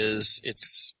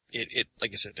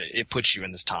like I said, it puts you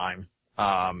in this time.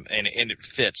 And it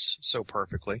fits so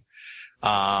perfectly.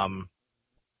 And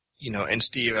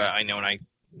Steve, I know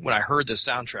when I heard the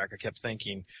soundtrack, I kept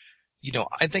thinking,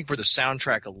 I think for the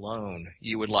soundtrack alone,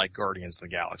 you would like Guardians of the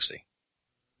Galaxy.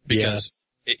 Because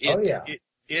I'm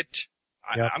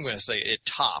going to say it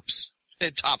tops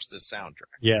this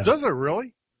soundtrack. Yeah. Does it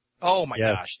really? Oh my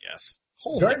gosh, yes.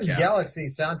 Guardians of the Galaxy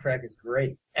soundtrack is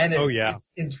great. And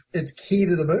it's key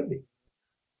to the movie.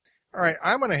 All right,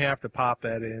 I'm going to have to pop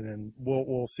that in, and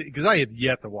we'll see, because I have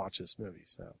yet to watch this movie.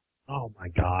 So. Oh my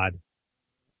God.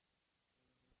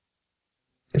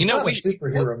 It's not a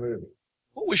superhero movie.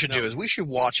 What we should do is we should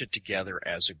watch it together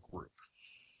as a group.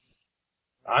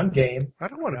 I'm game. I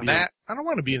don't want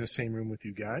to be in the same room with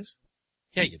you guys.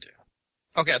 Yeah, you do.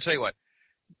 Okay, I'll tell you what.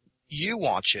 You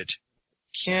watch it.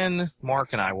 Ken,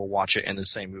 Mark, and I will watch it in the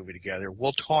same movie together.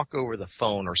 We'll talk over the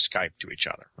phone or Skype to each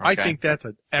other. Okay? I think that's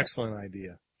an excellent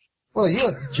idea. Well,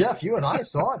 Jeff, you and I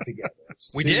saw it together.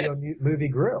 We did. Movie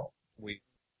Grill. We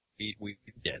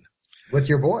did. With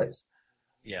your boys.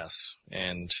 Yes.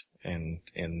 And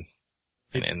the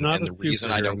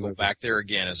reason I don't go back there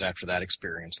again is after that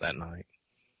experience that night.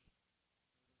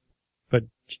 But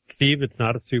Steve, it's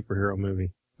not a superhero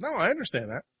movie. No, I understand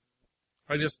that.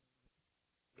 I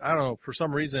don't know, for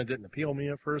some reason it didn't appeal to me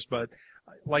at first, but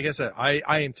like I said, I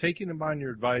am taking them on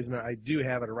your advisement. I do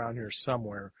have it around here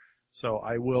somewhere. So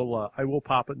I will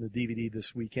pop it in the DVD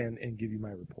this weekend and give you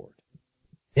my report.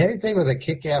 Anything with a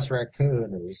kick-ass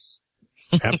raccoon is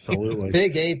absolutely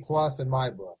big A+ in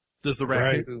my book. Does the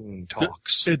raccoon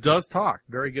talks? It does talk.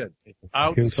 Very good.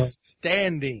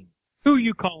 Outstanding. Who are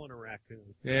you calling a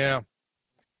raccoon? Yeah.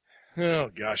 Oh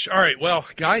gosh. All right. Well,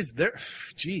 guys,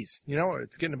 geez,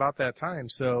 it's getting about that time.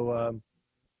 So,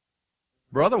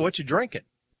 brother, what you drinking?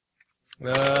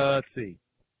 Let's see.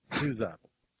 Who's up?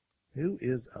 Who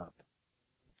is up?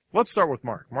 Let's start with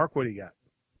Mark. Mark, what do you got?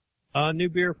 New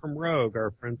beer from Rogue,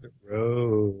 our friends at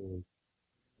Rogue.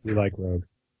 We like Rogue.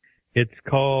 It's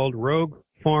called Rogue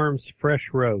Farms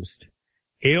Fresh Roast.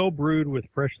 Ale brewed with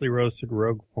freshly roasted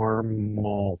Rogue Farm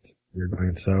malt. You're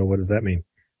going, so what does that mean?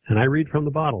 And I read from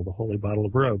the bottle, the holy bottle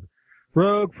of Rogue.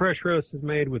 Rogue Fresh Roast is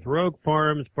made with Rogue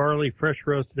Farms barley fresh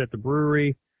roasted at the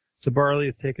brewery. The barley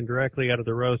is taken directly out of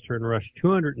the roaster and rushed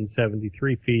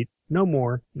 273 feet, no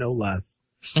more, no less.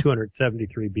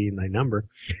 273 being the number.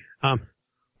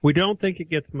 We don't think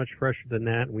it gets much fresher than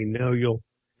that. We know you'll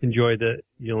enjoy it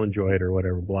or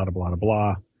whatever, blah, blah, blah,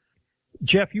 blah.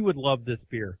 Jeff, you would love this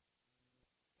beer.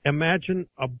 Imagine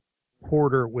a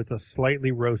porter with a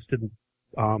slightly roasted,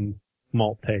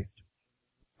 malt taste.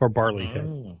 Or barley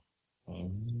taste.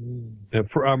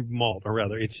 For malt, or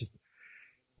rather, it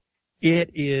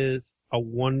is a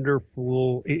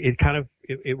wonderful,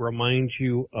 it reminds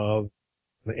you of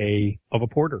a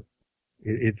porter.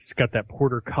 It's got that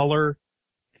porter color.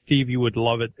 Steve, you would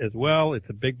love it as well. It's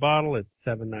a big bottle. It's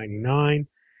 $7.99.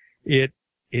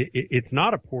 It's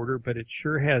not a porter, but it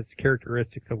sure has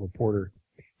characteristics of a porter.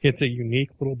 It's a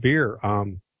unique little beer.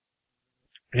 And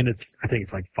I think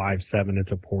it's like 5.7.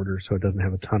 It's a porter, so it doesn't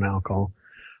have a ton of alcohol,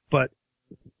 but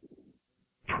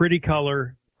pretty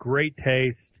color, great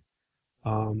taste,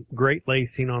 great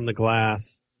lacing on the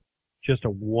glass. Just a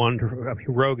wonderful,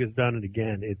 Rogue has done it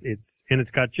again.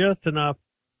 It's got just enough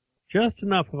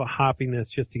of a hoppiness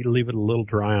just to leave it a little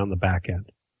dry on the back end.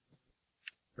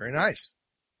 Very nice.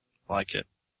 Like it.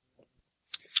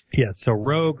 Yeah, so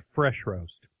Rogue Fresh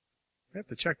Roast. I have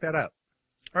to check that out.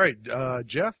 All right,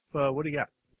 Jeff, what do you got?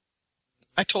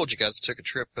 I told you guys I took a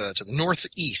trip to the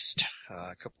Northeast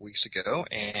a couple weeks ago,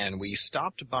 and we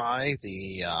stopped by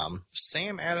the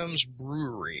Sam Adams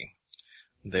Brewery.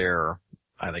 Their,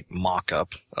 I think,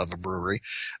 mock-up of a brewery,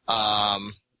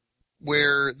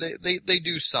 where they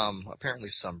do apparently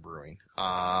some brewing.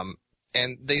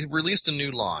 And they released a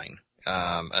new line,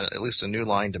 at least a new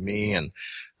line to me, and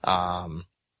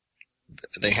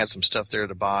they had some stuff there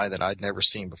to buy that I'd never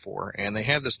seen before. And they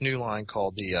have this new line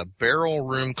called the Barrel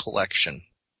Room Collection.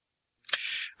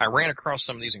 I ran across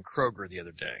some of these in Kroger the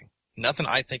other day. Nothing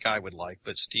I think I would like,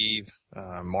 but Steve,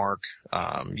 Mark,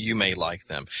 you may like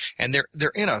them. And they're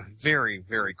in a very,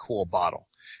 very cool bottle.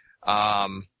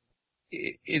 The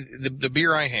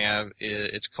beer I have,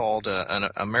 it's called an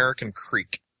American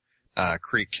Creek.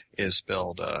 Creek is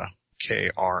spelled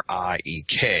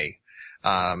K-R-I-E-K.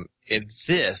 And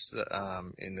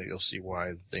you'll see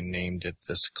why they named it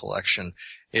this collection,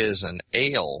 is an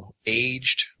ale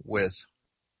aged with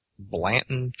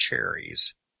Blanton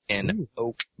cherries in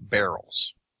oak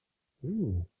barrels.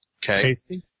 Ooh. Okay.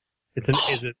 Tasty. Is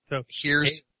it so?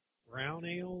 Here's brown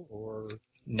ale or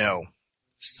no,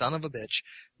 son of a bitch.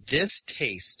 This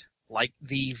tastes like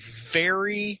the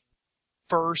very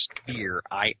first beer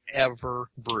I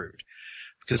ever brewed,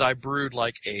 because I brewed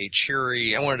I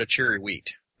wanted a cherry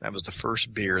wheat. That was the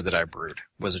first beer that I brewed,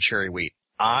 was a cherry wheat.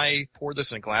 I poured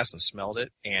this in a glass and smelled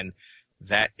it, and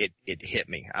it hit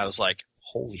me. I was like,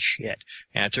 holy shit.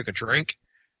 And I took a drink,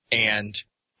 and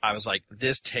I was like,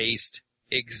 this tastes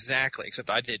exactly, except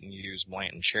I didn't use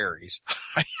Blanton cherries.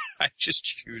 I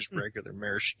just used regular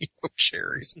maraschino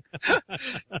cherries.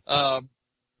 But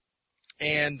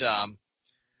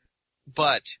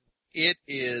it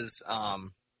is,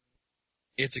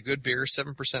 it's a good beer,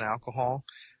 7% alcohol.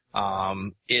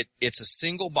 It's a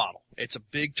single bottle. It's a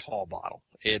big, tall bottle.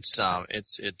 It's a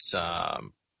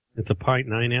pint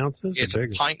 9 ounces? It's a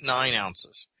pint 9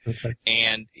 ounces. Okay.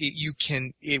 And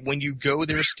when you go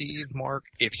there, Steve, Mark,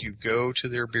 if you go to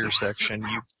their beer section,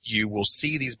 you will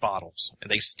see these bottles, and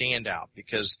they stand out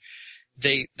because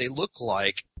they look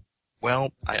like,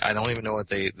 well, I don't even know what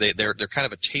they're kind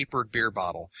of a tapered beer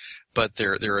bottle, but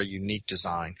they're a unique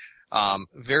design.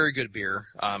 Very good beer.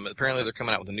 Apparently they're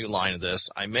coming out with a new line of this.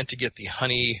 I meant to get the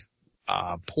honey,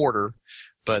 porter,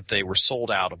 but they were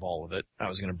sold out of all of it. I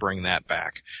was going to bring that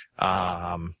back.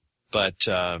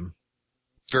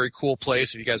 Very cool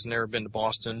place. If you guys have never been to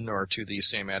Boston or to the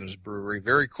Sam Adams Brewery,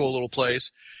 very cool little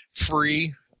place.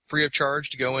 Free of charge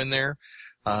to go in there.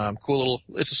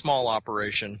 It's a small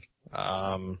operation.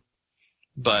 Brought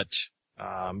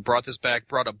this back,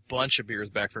 brought a bunch of beers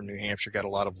back from New Hampshire, got a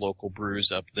lot of local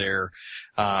brews up there.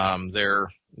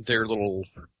 Their little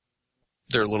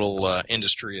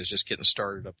industry is just getting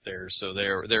started up there, so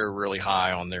they're really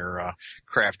high on their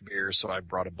craft beers. So I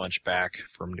brought a bunch back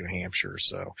from New Hampshire.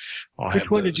 So which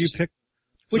one did you pick?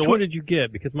 Which one did you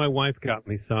get? Because my wife got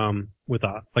me some with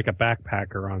a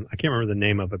backpacker on. I can't remember the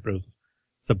name of it, but it's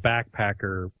a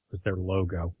backpacker was their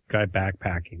logo. Guy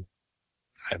backpacking.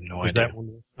 I have no Is idea. that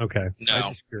one? Okay. No.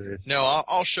 I'm just curious. No,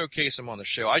 I'll showcase them on the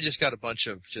show. I just got a bunch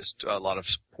of just a lot of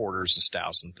porters and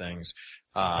stouts and things.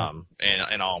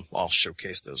 And I'll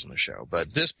showcase those on the show.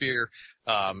 But this beer,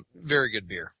 very good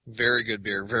beer. Very good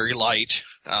beer. Very light.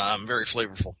 Very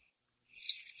flavorful.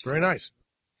 Very nice.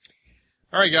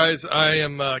 All right, guys, I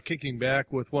am kicking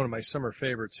back with one of my summer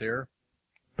favorites here.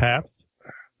 Pabst?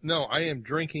 No, I am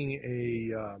drinking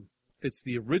it's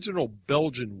the original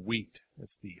Belgian wheat.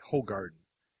 It's the Hoegaarden.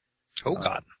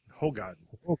 Hoegaarden.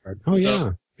 Hoegaarden. Oh,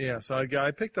 yeah. Yeah, so I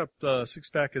picked up a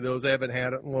 6-pack of those. I haven't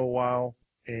had it in a little while,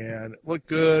 and it looked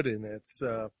good, and it's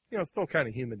still kind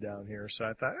of humid down here, so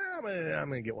I thought, I'm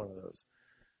gonna get one of those.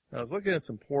 I was looking at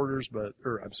some porters,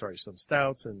 some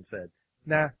stouts, and said,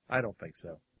 nah, I don't think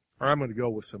so. Or I'm gonna go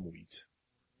with some wheats.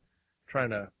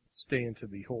 Trying to stay into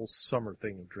the whole summer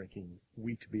thing of drinking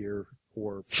wheat beer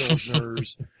or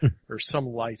pilsners or some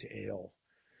light ale.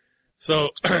 So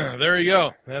there you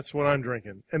go. That's what I'm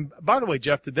drinking. And by the way,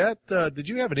 Jeff, did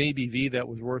you have an ABV that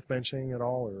was worth mentioning at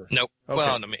all? Or nope. Okay.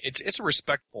 Well, I mean, it's a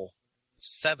respectable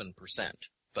 7%,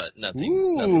 but nothing.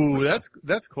 Ooh, nothing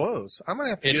that's close. I'm gonna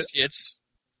have to it's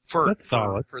for That's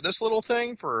solid. for this little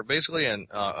thing, for basically an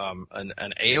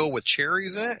ale with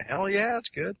cherries in it. Hell yeah, it's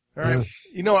good. All right.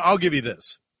 You know what? I'll give you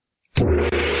this. All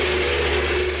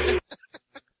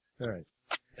right.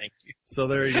 Thank you. So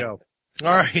there you go.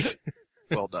 All right.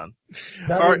 Well done.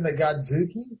 Better than the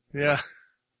Godzuki? Yeah.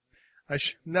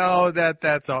 No,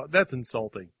 that's all. That's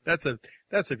insulting. That's if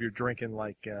you're drinking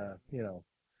like, never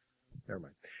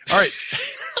mind. All right.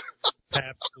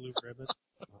 Pabst Blue Ribbon.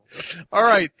 All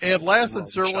right. And last and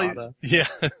Horchata.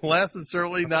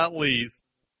 certainly not least.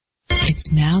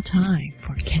 It's now time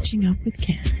for Catching Up with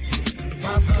Ken.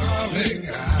 My darling,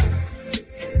 I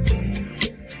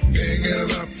can't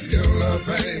give up your love,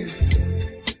 babe.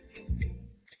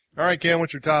 All right, Ken,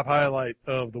 what's your top highlight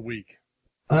of the week?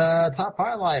 Top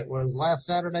highlight was last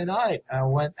Saturday night. I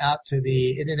went out to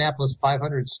the Indianapolis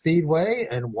 500 Speedway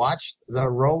and watched the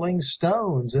Rolling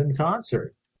Stones in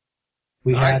concert.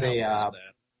 We Nice. had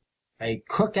a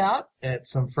cookout at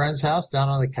some friend's house down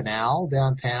on the canal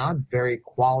downtown. Very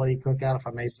quality cookout, if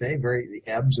I may say. The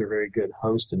Ebbs are very good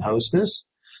host and hostess.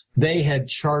 They had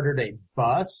chartered a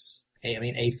bus,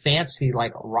 a fancy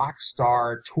like rock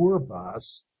star tour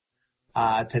bus,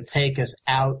 to take us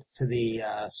out to the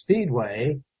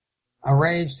Speedway,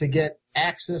 arranged to get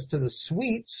access to the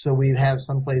suites so we'd have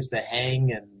someplace to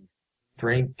hang and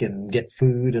drink and get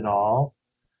food and all,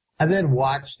 and then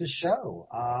watch the show.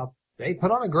 They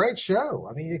put on a great show.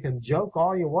 I mean, you can joke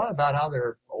all you want about how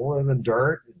they're older than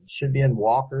dirt and should be in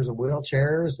walkers and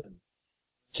wheelchairs, and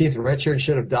Keith Richards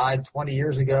should have died 20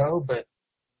 years ago, but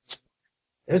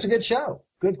it was a good show.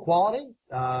 Good quality.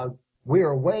 We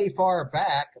were way far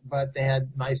back, but they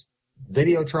had nice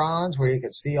videotrons where you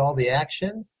could see all the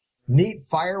action. Neat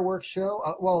fireworks show.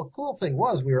 Well, the cool thing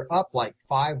was we were up like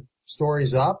 5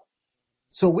 stories up,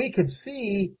 so we could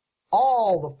see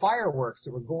all the fireworks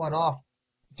that were going off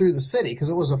through the city because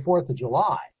it was the 4th of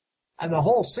July. And the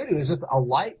whole city was just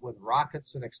alight with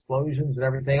rockets and explosions and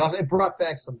everything else. It brought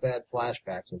back some bad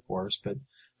flashbacks, of course, but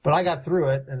I got through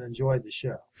it and enjoyed the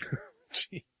show.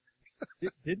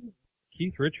 Didn't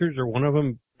Keith Richards or one of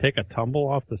them take a tumble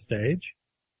off the stage?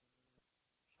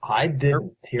 I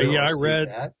didn't hear Yeah, or see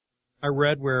that. I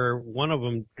read where one of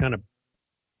them kind of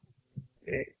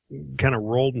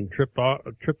rolled and tripped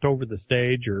over the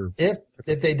stage, or If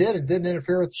they did, it didn't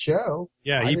interfere with the show.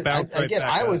 yeah, he bounced right back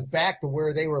I up. was back to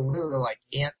where they were literally like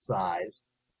ant size.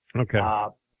 Okay.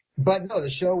 But no, the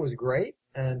show was great,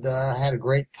 and I had a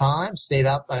great time. Stayed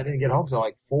up. I didn't get home till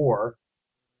like 4.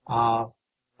 And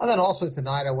then also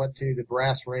tonight I went to the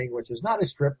Brass Ring, which is not a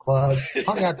strip club.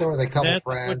 Hung out there with a couple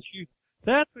friends.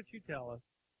 That's what you tell us.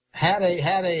 Had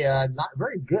a not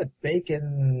very good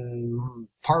bacon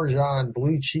Parmesan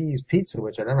blue cheese pizza,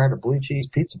 which I never had a blue cheese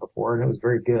pizza before, and it was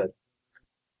very good.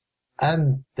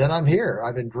 And then I'm here.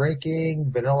 I've been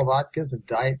drinking vanilla vodkas and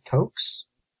Diet Cokes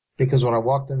because when I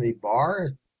walked in the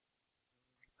bar,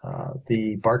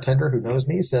 the bartender who knows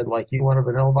me said, like, you want a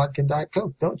vanilla vodka and Diet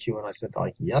Coke, don't you? And I said,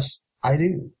 like, yes, I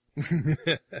do.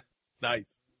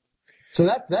 Nice. So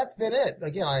that's been it.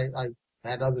 Again, I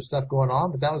had other stuff going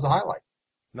on, but that was the highlight.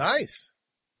 Nice.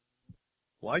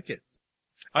 Like it.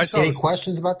 I saw Any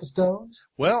questions about the Stones?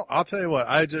 Well, I'll tell you what.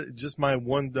 I just my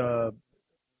one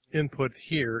input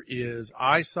here is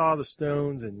I saw the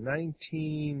Stones in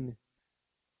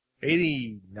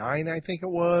 1989, I think it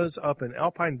was, up in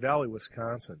Alpine Valley,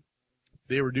 Wisconsin.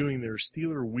 They were doing their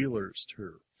Steeler Wheelers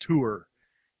tour,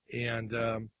 and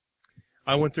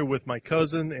I went there with my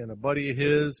cousin and a buddy of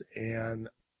his, and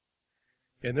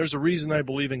there's a reason I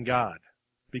believe in God.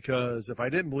 because if I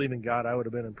didn't believe in God, I would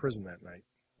have been in prison that night.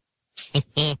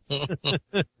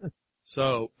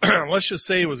 So let's just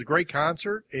say it was a great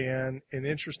concert and an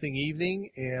interesting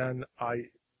evening, and I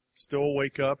still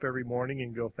wake up every morning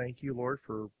and go, thank you, Lord,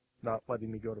 for not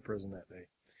letting me go to prison that day.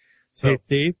 So, Hey,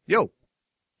 Steve, yo.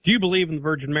 do you believe in the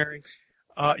Virgin Mary?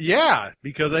 Yeah,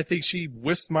 because I think she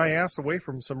whisked my ass away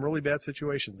from some really bad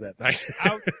situations that night.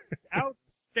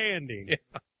 Outstanding. Yeah.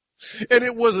 And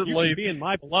it wasn't You late. can be in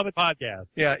my beloved podcast.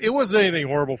 Yeah, it wasn't anything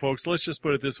horrible, folks. Let's just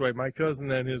put it this way. My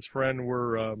cousin and his friend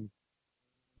were,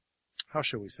 how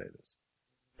shall we say this?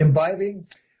 Imbibing?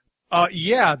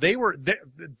 Yeah, they were,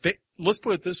 let's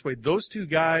put it this way. Those two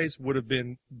guys would have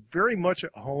been very much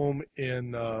at home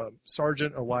in,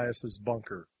 Sergeant Elias's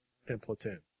bunker in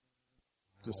Platoon.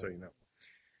 Just so you know.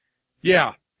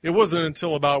 Yeah. It wasn't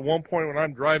until about one point when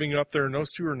I'm driving up there and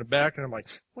those two are in the back and I'm like,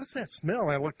 what's that smell?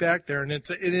 And I look back there and it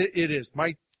is.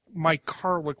 My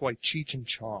car looked like Cheech and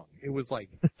Chong. It was like,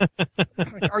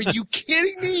 are you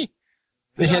kidding me?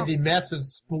 They had the massive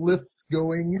spliffs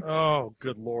going. Oh,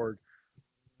 good Lord.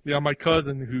 Yeah, my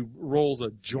cousin who rolls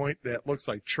a joint that looks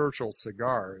like Churchill's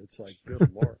cigar. It's like,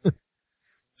 good Lord.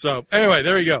 So anyway,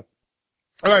 there you go.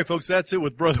 All right, folks, that's it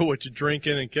with Brother What You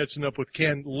Drinking and catching up with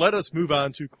Ken. Let us move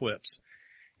on to clips.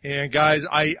 And guys,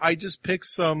 I just picked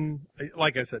some,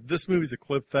 like I said, this movie's a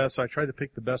clip fest, so I tried to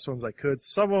pick the best ones I could.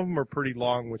 Some of them are pretty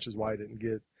long, which is why I didn't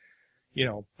get,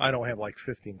 I don't have like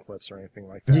 15 clips or anything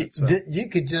like that. You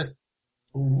could just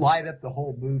light up the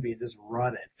whole movie and just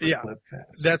run it for Yeah, Clip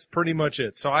Fest. that's pretty much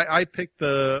it. So I picked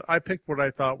what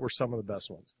I thought were some of the best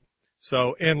ones.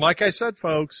 So, and like I said,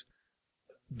 folks,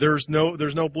 there's no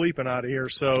bleeping out of here.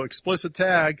 So explicit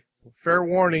tag, fair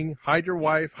warning, hide your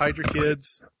wife, hide your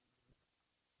kids.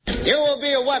 You will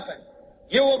be a weapon.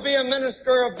 You will be a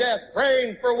minister of death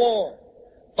praying for war.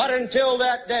 But until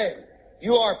that day,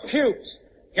 you are pukes.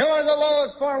 You are the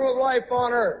lowest form of life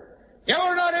on earth. You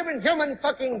are not even human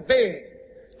fucking beings.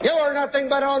 You are nothing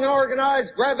but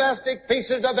unorganized, grabastic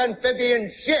pieces of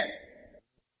amphibian shit.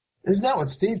 Isn't that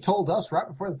what Steve told us right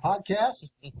before the podcast?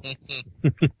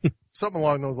 Something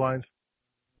along those lines.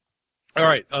 All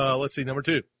right, let's see, number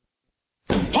 2.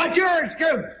 What's your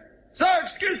excuse? Sir,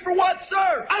 excuse for what,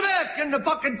 sir? I'm asking the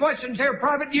fucking questions here,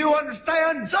 Private. You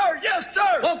understand? Sir, yes,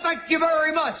 sir. Well, thank you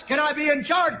very much. Can I be in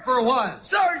charge for a while?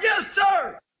 Sir, yes,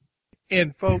 sir.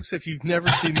 And folks, if you've never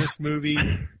seen this movie,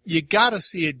 you gotta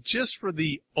see it just for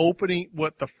the opening,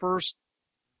 the first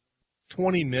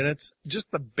 20 minutes,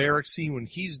 just the barracks scene when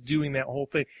he's doing that whole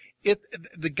thing.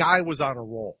 The guy was on a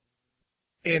roll.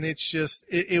 And it's just,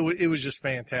 it was just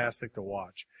fantastic to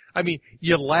watch. I mean,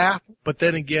 you laugh, but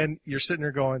then again, you're sitting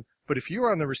there going, but if you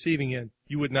were on the receiving end,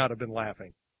 you would not have been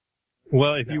laughing.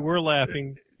 Well, if you were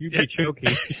laughing, you'd be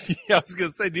choking. Yeah, I was going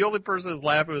to say, the only person who's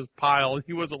laughing was Pyle.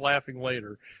 He wasn't laughing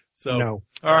later. So, no.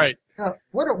 All right.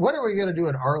 What are we going to do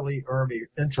in Arlie Ermy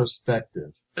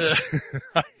introspective?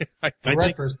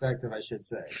 Retrospective, I should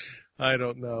say. I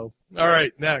don't know. All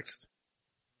right, next.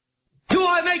 Do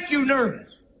I make you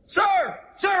nervous? Sir!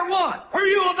 Sir, what? Are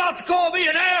you about to call me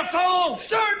an asshole?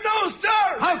 Sir, no,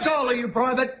 sir! How tall are you,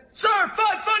 Private? Sir,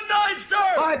 5'9", sir!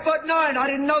 5'9"? I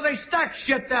didn't know they stacked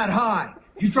shit that high.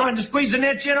 You trying to squeeze an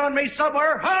inch in on me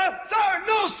somewhere, huh? Sir,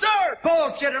 no, sir!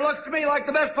 Bullshit, it looks to me like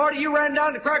the best part of you ran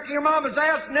down the crack of your mama's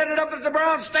ass and ended up as a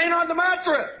brown stain on the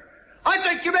mattress. I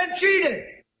think you've been cheated.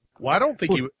 Well, I don't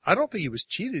think he was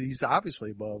cheated. He's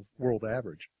obviously above world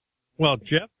average. Well,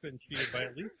 Jeff's been cheated by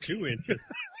at least 2 inches.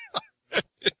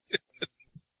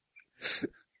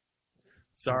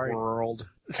 Sorry. World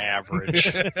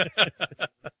average.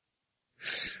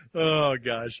 Oh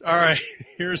gosh. All right.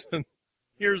 Here's a.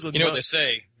 You know what they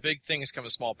say? Big things come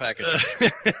in small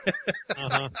packages.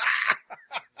 Uh-huh.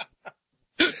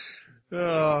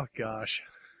 Oh gosh.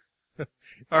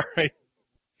 All right.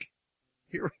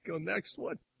 Here we go. Next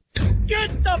one.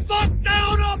 Get the fuck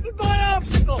down off of my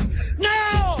obstacle!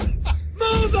 Now!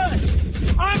 Move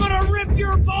it! I'm gonna rip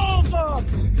your balls off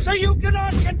so you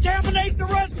cannot contaminate the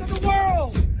rest of the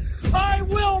world! I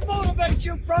will motivate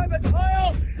you, Private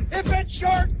Pyle, if it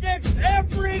short dicks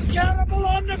every cannibal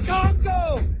on the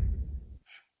Congo!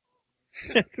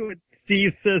 That's what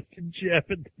Steve says to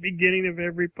Jeff at the beginning of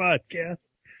every podcast.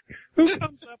 Who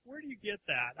comes up? Where do you get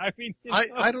that? I mean,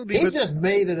 I don't He even. just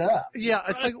made it up. Yeah,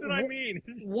 it's that's like. what I mean.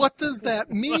 What does that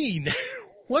mean?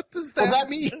 What does that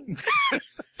mean?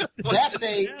 That's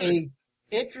a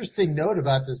interesting note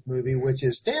about this movie, which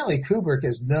is Stanley Kubrick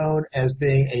is known as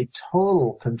being a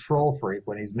total control freak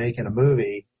when he's making a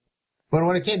movie. But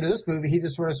when it came to this movie, he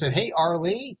just sort of said, "Hey,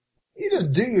 Arlie, you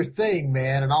just do your thing,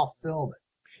 man, and I'll film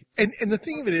it." And the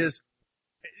thing of it is,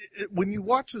 when you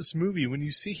watch this movie, when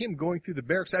you see him going through the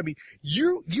barracks, I mean,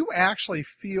 you actually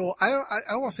feel, I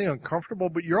don't want to say uncomfortable,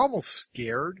 but you're almost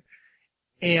scared.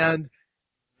 And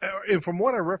from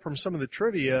what I read from some of the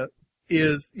trivia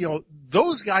is, you know,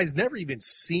 those guys never even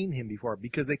seen him before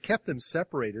because they kept them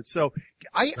separated. So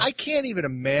I can't even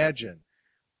imagine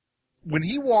when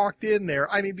he walked in there.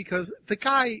 I mean, because the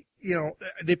guy, you know,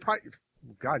 they probably,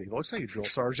 God, he looks like a drill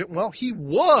sergeant. Well, he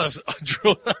was a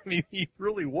drill. I mean, he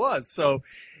really was. So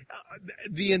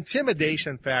the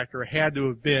intimidation factor had to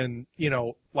have been, you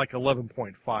know, like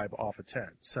 11.5 off of 10.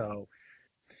 So,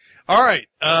 all right.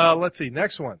 Let's see.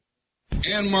 Next one.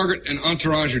 Ann Margaret and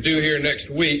Entourage are due here next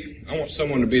week. I want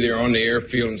someone to be there on the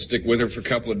airfield and stick with her for a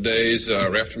couple of days.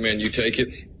 Rafterman, you take it.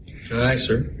 Aye,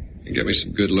 sir. And get me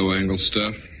some good low-angle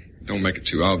stuff. Don't make it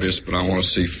too obvious, but I want to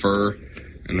see fur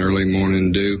and early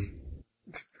morning dew.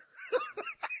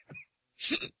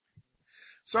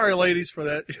 Sorry, ladies, for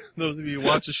that. Those of you who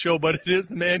watch the show, but it is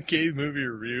the Man Cave movie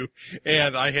review,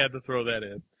 and I had to throw that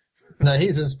in. Now,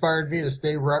 he's inspired me to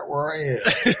stay right where I am.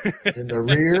 In the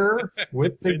rear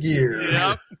with the gear.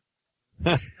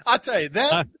 Yep. I'll tell you,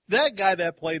 that guy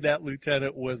that played that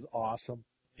lieutenant was awesome.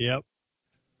 Yep.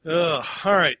 All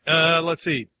right. Let's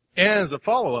see. And as a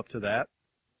follow-up to that.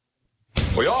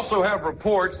 We also have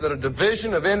reports that a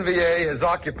division of NVA has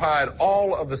occupied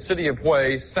all of the city of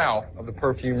Hue south of the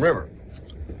Perfume River.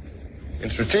 In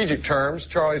strategic terms,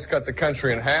 Charlie's cut the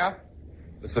country in half.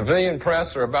 The civilian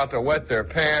press are about to wet their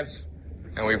pants,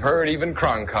 and we've heard even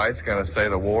Cronkite's going to say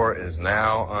the war is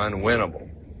now unwinnable.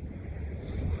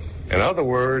 In other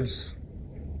words,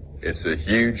 it's a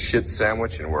huge shit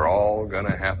sandwich, and we're all going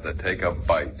to have to take a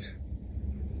bite.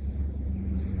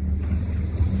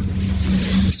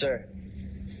 Sir,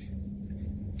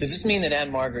 does this mean that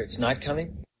Ann Margaret's not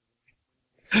coming?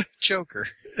 Joker.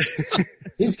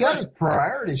 He's got his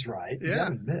priorities right. You Yeah.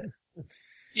 gotta admit.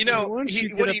 You know, Why don't you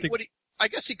get up to- I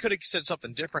guess he could have said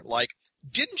something different like,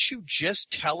 didn't you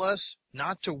just tell us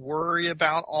not to worry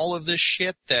about all of this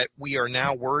shit that we are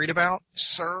now worried about,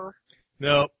 sir?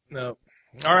 No. All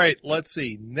right, let's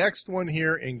see. Next one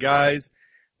here, and guys,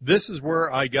 this is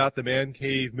where I got the Man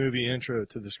Cave movie intro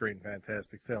to the Screen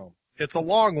Fantastic film. It's a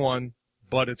long one,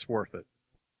 but it's worth it.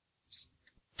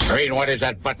 Green, what is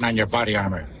that button on your body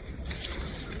armor?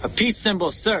 A peace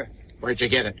symbol, sir. Where'd you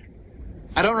get it?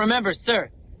 I don't remember, sir.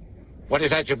 What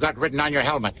is that you've got written on your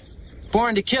helmet?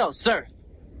 Born to kill, sir.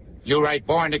 You write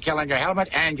born to kill on your helmet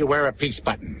and you wear a peace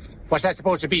button. What's that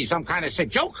supposed to be? Some kind of sick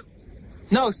joke?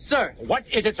 No, sir. What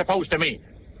is it supposed to mean?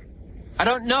 I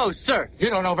don't know, sir. You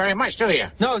don't know very much, do you?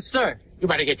 No, sir. You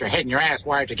better get your head and your ass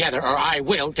wired together or I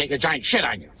will take a giant shit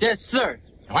on you. Yes, sir.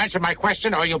 Now answer my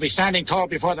question or you'll be standing tall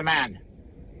before the man.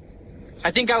 I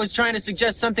think I was trying to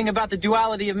suggest something about the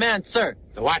duality of man, sir.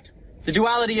 The what? The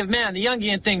duality of man, the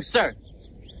Jungian thing, sir.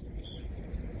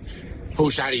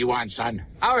 Whose side are you on, son?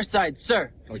 Our side,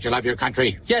 sir. Don't you love your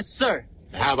country? Yes, sir.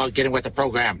 Then how about getting with the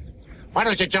program? Why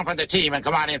don't you jump on the team and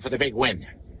come on in for the big win?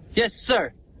 Yes,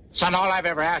 sir. Son, all I've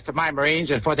ever asked of my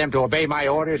Marines is for them to obey my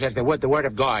orders as they would the word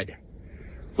of God.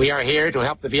 We are here to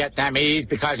help the Vietnamese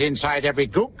because inside every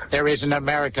group there is an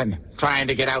American trying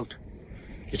to get out.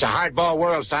 It's a hardball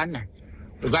world, son.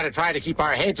 We've got to try to keep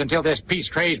our heads until this peace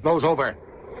craze blows over.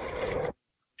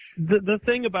 The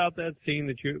thing about that scene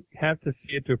that you have to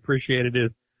see it to appreciate it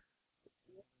is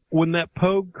when that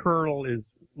Pogue colonel is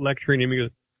lecturing him, he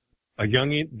goes,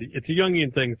 it's a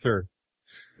Jungian thing, sir.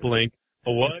 Blink.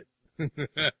 A what?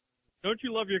 Don't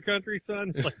you love your country,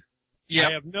 son? Like,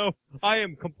 Yeah. I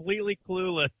am completely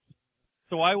clueless.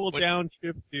 So I will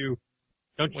downshift you.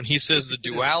 When he says the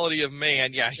duality of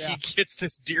man, he gets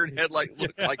this deer in headlight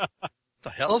look like, what the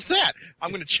hell is that? I'm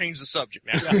going to change the subject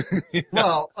now.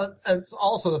 Well, it's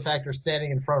also the fact they're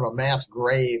standing in front of a mass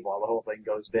grave while the whole thing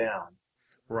goes down.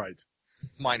 Right.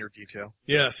 Minor detail.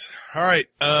 Yes. All right.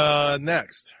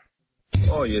 Next.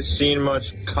 Oh, you seen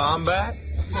much combat?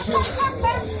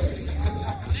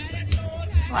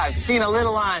 I've seen a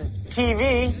little on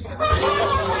TV.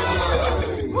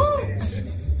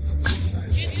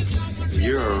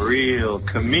 You're a real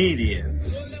comedian.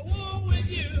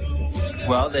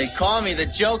 Well, they call me the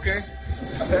Joker.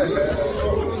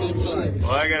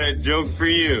 Well, I got a joke for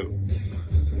you.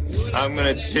 I'm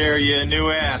gonna tear you a new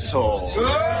asshole.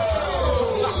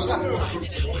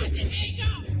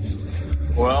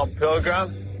 Well,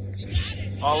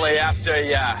 Pilgrim, only after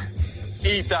ya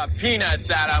eat the peanuts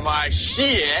out of my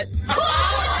shit.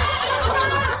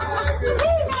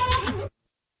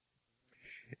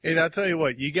 And I'll tell you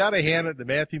what, you got to hand it to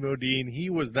Matthew Modine.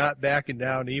 He was not backing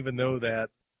down, even though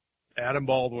that Adam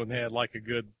Baldwin had like a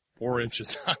good 4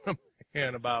 inches on him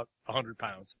and about 100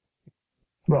 pounds.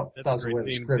 Well, That's that's a the way great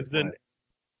the scene, script because then went.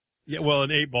 Yeah, well, an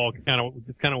 8-ball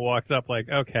kind of walks up like,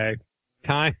 okay,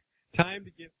 time to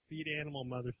feed animal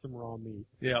mother some raw meat.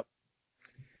 Yep.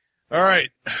 All right,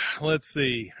 let's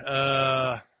see.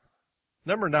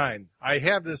 Number 9. I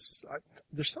have this.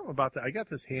 There's something about that. I got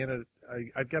this handed.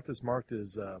 I've got this marked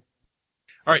as. All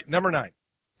right, number 9.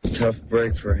 Tough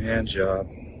break for a hand job.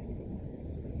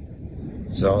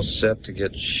 He's all set to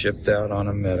get shipped out on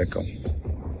a medical.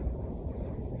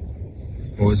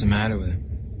 What was the matter with him?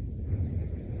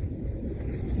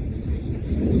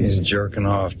 He's jerking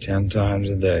off 10 times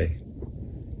a day.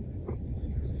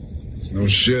 No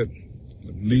shit.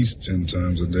 At least 10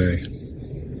 times a day.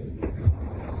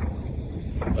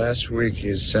 Last week he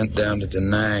was sent down to Da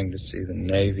Nang to see the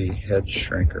Navy head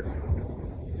shrinker.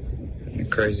 And the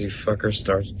crazy fucker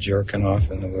starts jerking off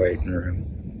in the waiting room.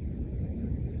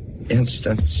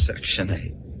 Instant Section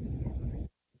 8.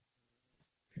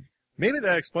 Maybe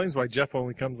that explains why Jeff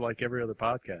only comes like every other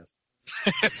podcast.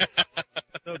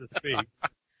 So to speak.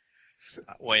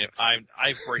 Wait, I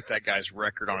break that guy's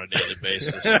record on a daily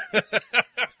basis.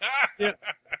 Yeah.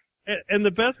 And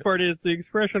the best part is the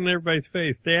expression on everybody's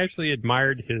face. They actually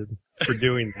admired him for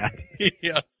doing that.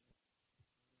 Yes.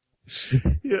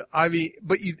 Yeah, I mean,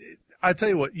 but I tell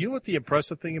you what the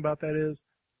impressive thing about that is,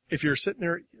 if you're sitting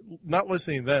there not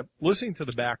listening to them, listening to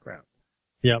the background.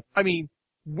 Yep. I mean,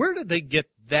 where did they get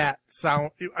that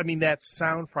sound? I mean, that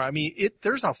sound from? I mean,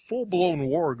 there's a full-blown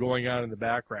war going on in the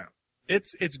background.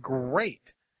 It's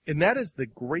great. And that is the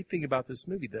great thing about this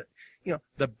movie, that, you know,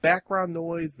 the background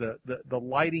noise, the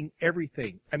lighting,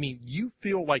 everything. I mean, you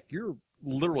feel like you're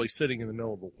literally sitting in the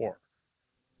middle of a war.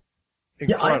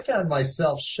 Incredible. Yeah, I found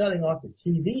myself shutting off the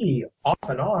TV off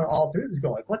and on all through this,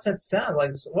 going, like, what's that sound?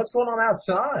 Like, what's going on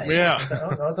outside? Yeah. I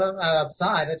don't know, it's not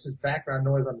outside. That's just background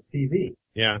noise on the TV.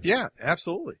 Yeah. Yeah,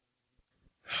 absolutely.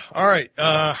 All right,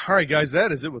 guys,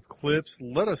 that is it with clips.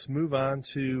 Let us move on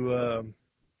to,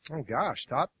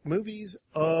 top movies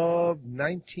of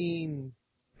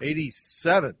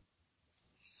 1987.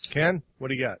 Ken, what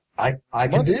do you got? I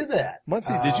can do that.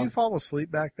 Muncie, did you fall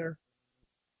asleep back there?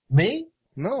 Me?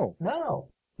 No,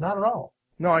 not at all.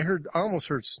 No, I almost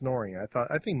heard snoring. I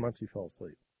think Muncie fell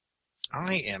asleep.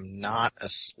 I am not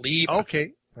asleep.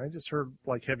 Okay. I just heard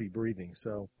like heavy breathing,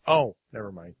 so.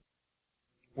 Never mind.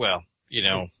 Well, you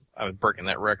know, I was breaking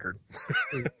that record.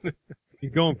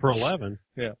 You're going for 11.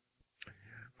 Yeah.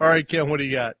 All right, Ken, what do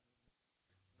you got?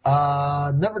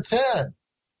 Number 10.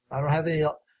 I don't have any.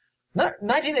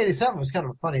 1987 was kind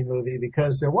of a funny movie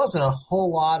because there wasn't a whole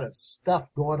lot of stuff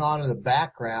going on in the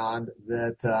background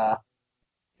that,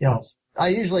 I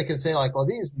usually can say like, well,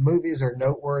 these movies are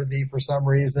noteworthy for some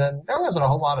reason. There wasn't a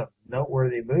whole lot of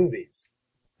noteworthy movies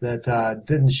that,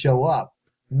 didn't show up.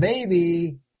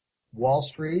 Maybe Wall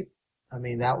Street. I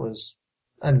mean, that was,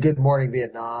 and Good Morning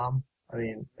Vietnam. I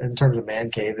mean, in terms of man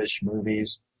cave-ish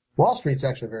movies, Wall Street's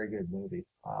actually a very good movie.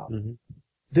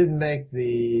 Didn't make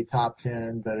the top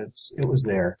 10, but it was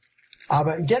there.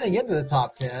 But getting into the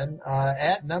top 10,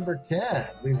 at number 10,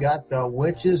 we've got The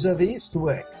Witches of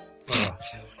Eastwick.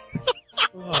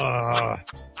 Wow.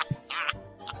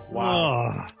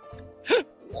 Log.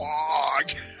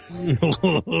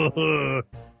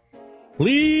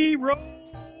 Leroy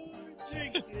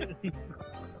Jenkins.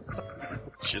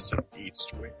 Witches of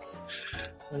Eastwick.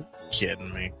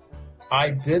 Kidding me. I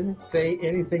didn't say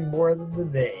anything more than the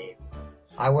name.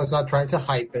 I was not trying to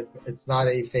hype it. It's not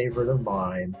a favorite of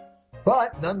mine.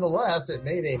 But nonetheless, it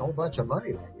made a whole bunch of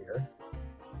money that year.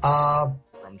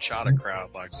 From Chata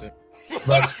crowd likes it.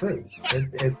 That's true.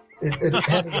 It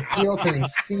had an appeal to the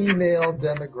female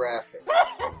demographic.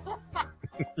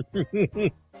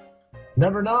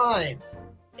 Number 9,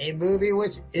 a movie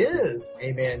which is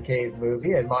a man cave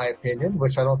movie, in my opinion,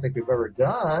 which I don't think we've ever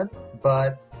done,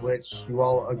 but which you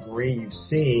all agree you've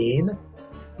seen.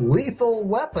 Lethal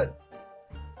Weapon.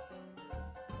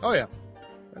 Oh, yeah.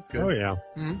 That's good. Oh, yeah.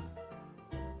 Mm-hmm.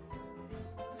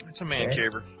 It's a man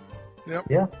caver. Yep.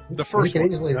 Yeah. The first we one.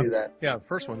 can easily do that. Yeah, the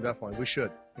first one, definitely. We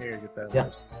should. Here, get that. Yeah.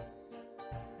 List.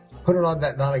 Put it on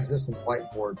that non-existent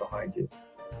whiteboard behind you.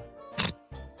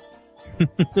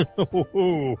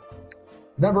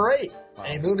 Number 8,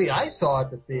 a movie I saw at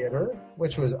the theater,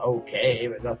 which was okay,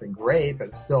 but nothing great, but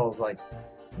it still was like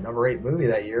number 8 movie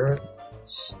that year.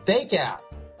 Stakeout.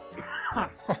 Oh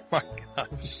my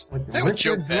gosh. With That was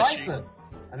Joe Richard Pesci. Dreyfuss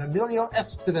and Emilio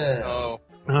Estevez. Oh.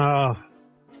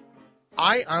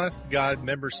 I, honest to God,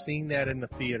 remember seeing that in the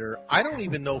theater. I don't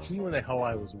even know who in the hell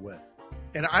I was with.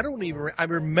 And I I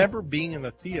remember being in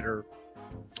the theater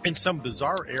in some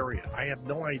bizarre area. I have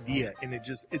no idea. And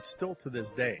it's still to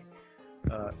this day,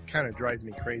 kind of drives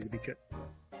me crazy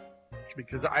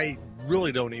because I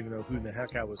really don't even know who in the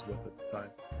heck I was with at the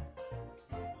time.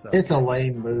 So. It's a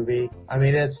lame movie. I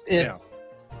mean, it's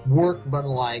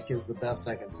workmanlike is the best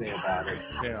I can say about it.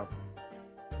 Yeah.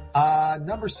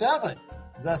 Number 7,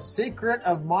 The Secret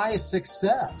of My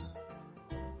Success.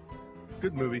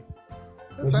 Good movie.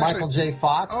 With Michael J.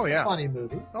 Fox. Oh, yeah. Funny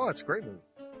movie. Oh, it's a great movie.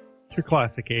 It's your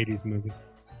classic 80s movie.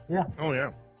 Yeah. Oh,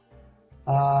 yeah.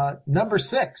 Number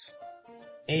 6,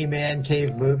 a man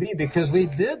cave movie, because we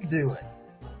did do it.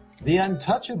 The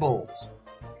Untouchables.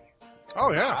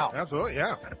 Oh, yeah. Wow. Absolutely,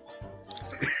 yeah.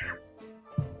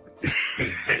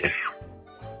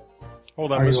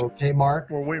 Hold on, Are you okay, Mark?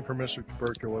 We're waiting for Mr.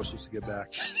 Tuberculosis to get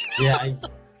back. Yeah,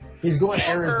 he's going to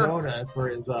Arizona for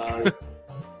his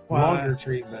longer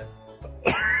treatment.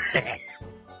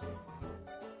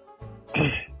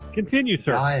 Continue,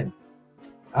 sir. Fine.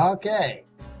 Okay.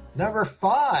 Number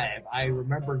 5, I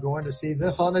remember going to see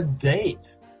this on a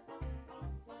date.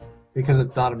 Because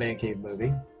it's not a man cave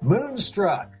movie.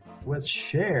 Moonstruck with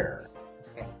Cher.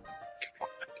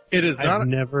 It is not. I've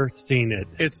never seen it.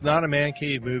 It's not a man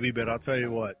cave movie, but I'll tell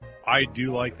you what, I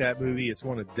do like that movie. It's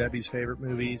one of Debbie's favorite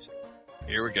movies.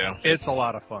 Here we go. It's a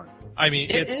lot of fun. I mean,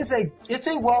 it's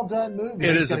a well done movie.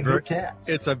 It is a good cast.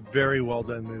 It's a very well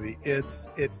done movie. It's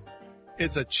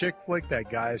a chick flick that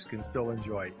guys can still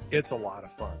enjoy. It's a lot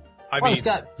of fun. I mean, it's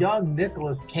got young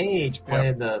Nicolas Cage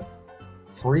playing the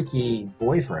freaky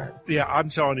boyfriend. Yeah,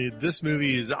 I'm telling you, this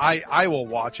movie is, I will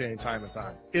watch anytime it's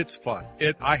on. It's fun.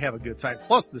 I have a good time.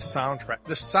 Plus the soundtrack.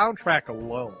 The soundtrack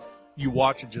alone, you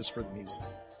watch it just for the music.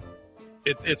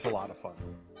 It's a lot of fun.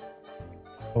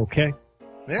 Okay.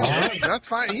 Yeah, that's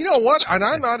fine. You know what? And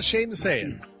I'm not ashamed to say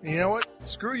it. You know what?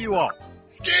 Screw you all.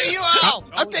 Screw you all!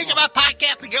 I'm taking my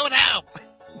podcast and going out.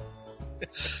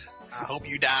 I hope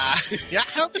you die. Yeah,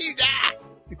 I hope you die.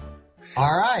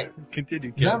 All right.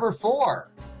 Continue, Ken. Number 4,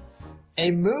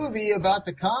 a movie about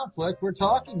the conflict we're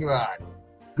talking about.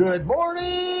 Good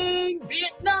Morning,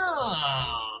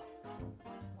 Vietnam.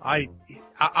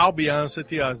 I'll be honest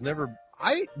with you. I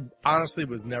honestly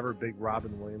was never a big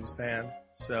Robin Williams fan.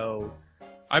 So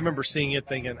I remember seeing it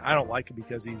thinking, I don't like it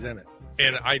because he's in it.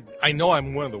 And I know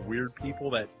I'm one of the weird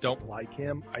people that don't like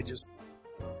him. I just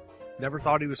never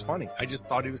thought he was funny. I just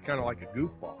thought he was kind of like a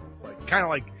goofball. It's like, kind of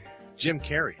like Jim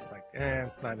Carrey. It's like,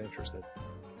 not interested.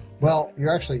 Well,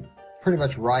 you're actually pretty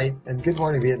much right. And Good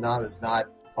Morning Vietnam is not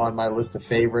on my list of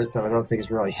favorites, and I don't think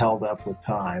it's really held up with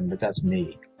time, but that's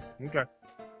me. Okay.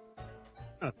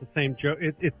 It's the same joke.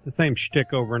 It's the same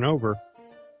shtick over and over.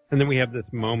 And then we have this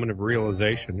moment of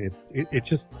realization.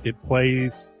 It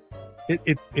plays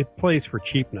for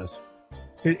cheapness.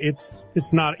 It's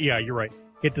not, yeah, you're right.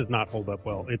 It does not hold up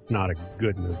well. It's not a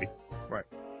good movie. Right.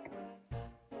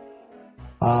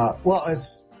 Well,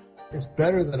 it's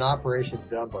better than Operation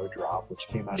Dumbo Drop, which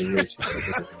came out a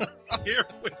year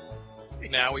ago.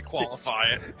 Now we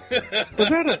qualify it. Was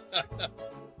that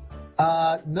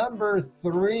it? Number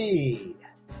 3,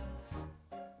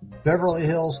 Beverly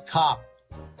Hills Cop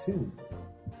 2.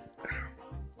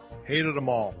 Hated them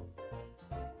all.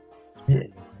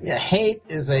 Yeah, hate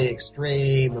is a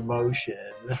extreme emotion.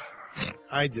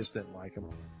 I just didn't like them.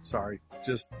 Sorry.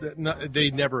 They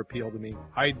never appealed to me.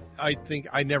 I think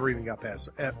I never even got past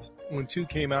it. When 2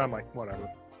 came out, I'm like, whatever.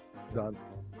 Done.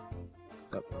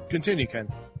 But continue,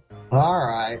 Ken. All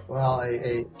right. Well,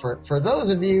 for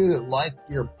those of you that like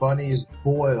your bunnies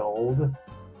boiled,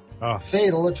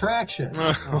 Fatal Attraction.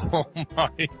 Oh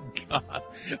my God.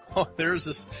 Oh, there's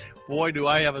this, boy, do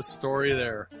I have a story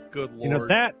there. Good Lord. You know,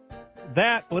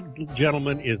 that,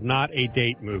 gentlemen, is not a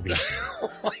date movie.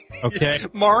 Okay?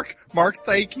 Mark,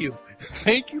 thank you.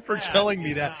 Thank you for telling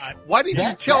me that. Why didn't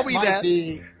you tell me that?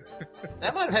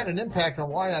 That might have had an impact on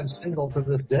why I'm single to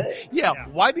this day. Yeah,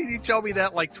 why didn't you tell me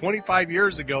that like 25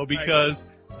 years ago? Because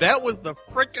that was the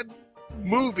frickin'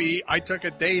 movie I took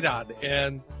a date on,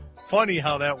 and funny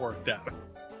how that worked out.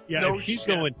 Yeah, no she's shit.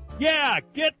 going, yeah,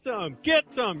 get some.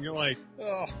 You're like,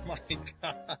 oh my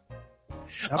God.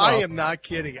 I am not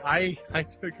kidding. I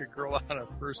took a girl on a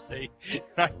first date.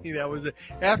 I mean, that was it.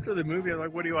 After the movie, I was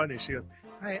like, what do you want to do? She goes,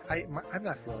 I'm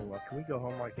not feeling well. Can we go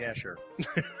home? I'm like, yeah, sure.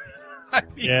 I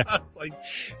was like,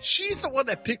 she's the one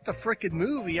that picked the frickin'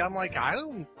 movie. I'm like, I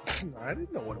didn't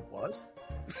know what it was.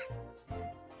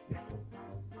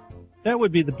 that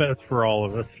would be the best for all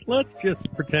of us. Let's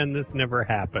just pretend this never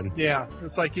happened. Yeah.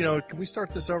 It's like, can we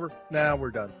start this over? Nah,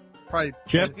 we're done. Probably.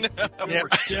 Jeff? Yeah.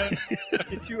 Jeff,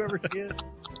 did you ever see it?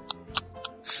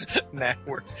 Nah,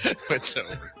 it's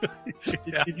over.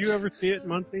 Did you ever see it,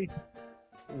 Muncie?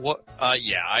 What?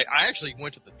 Yeah, I actually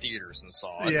went to the theaters and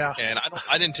saw it. Yeah. And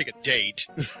I didn't take a date.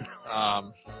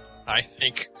 I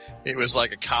think it was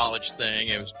like a college thing.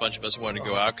 It was a bunch of us wanted to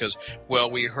go out because, well,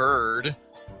 we heard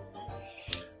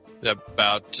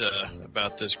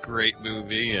about this great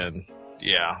movie, and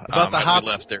yeah, about the hot. We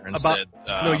left there and about, said,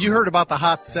 no, you heard about the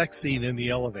hot sex scene in the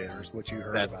elevators. What you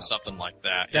heard that, about? something like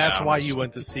that. That's yeah, why you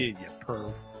went to see it, you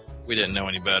perv. We didn't know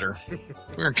any better. We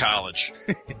were in college.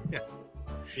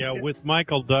 Yeah, with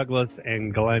Michael Douglas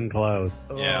and Glenn Close.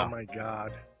 Oh Yeah. my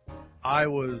God, I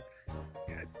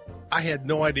had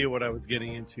no idea what I was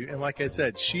getting into, and like I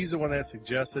said, she's the one that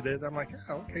suggested it. I'm like,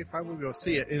 oh, okay, fine, we'll go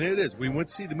see it, and it is. We went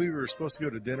to see the movie. We were supposed to go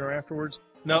to dinner afterwards.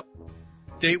 Nope.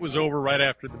 Date was over right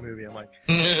after the movie. I'm like,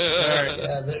 all right.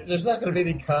 Yeah, there's not going to be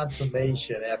any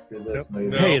consummation after this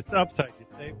movie. No. Hey, it's upside. You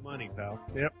save money, pal.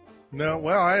 Yep. No,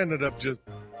 well, I ended up just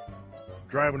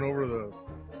driving over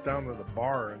down to the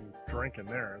bar and drinking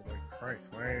there. I was like, Christ,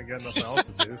 I ain't got nothing else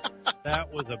to do.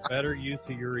 That was a better use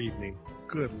of your evening.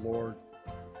 Good Lord.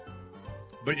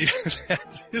 But yeah,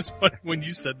 that's just funny when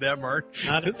you said that, Mark.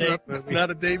 Not a date movie.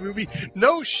 Not a day movie.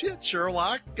 No shit,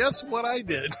 Sherlock. Guess what I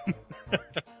did?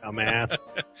 Dumbass.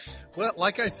 Well,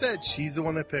 like I said, she's the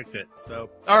one that picked it.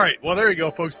 So, all right. Well, there you go,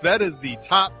 folks. That is the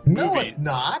top movie. No, it's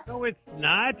not. No, it's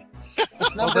not.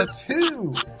 It's number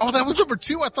 2. Oh, that was number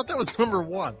 2. I thought that was number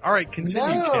 1. All right,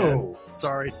 continue, No. Ken.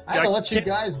 Sorry. I had to let you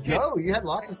guys go. You had a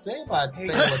lot to say about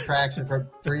Fatal Attraction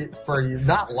for you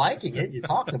not liking it. You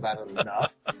talked about it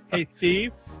enough. Hey,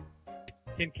 Steve,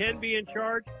 can Ken be in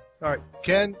charge? All right,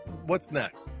 Ken, what's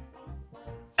next?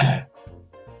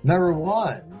 Number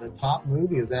 1, the top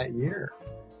movie of that year.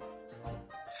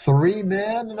 3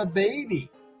 Men and a Baby.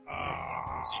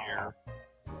 This year.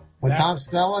 With Tom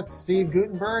Selleck, Steve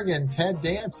Guttenberg, and Ted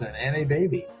Danson, and a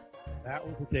baby. That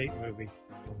was a date movie.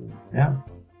 Yeah.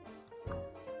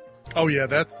 Oh yeah,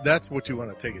 that's what you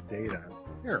want to take a date on.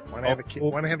 Here, want to have a kid?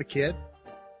 Want to have a kid?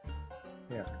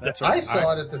 Yeah, that's right. I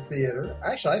saw it at the theater.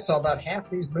 Actually, I saw about half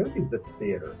these movies at the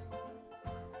theater.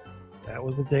 That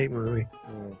was a date movie.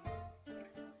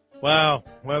 Wow.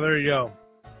 Well, there you go.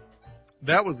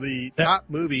 That was the top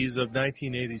movies of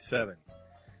 1987.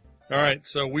 All right,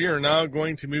 so we are now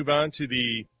going to move on to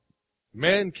the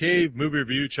Man Cave Movie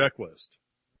Review Checklist.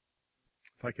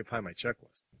 If I can find my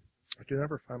checklist. I can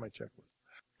never find my checklist.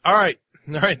 All right,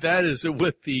 that is it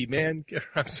with the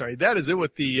that is it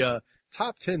with the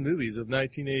top 10 movies of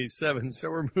 1987. So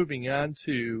we're moving on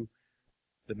to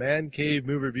the Man Cave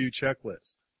Movie Review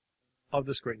Checklist of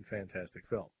this great and fantastic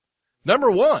film. Number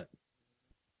 1.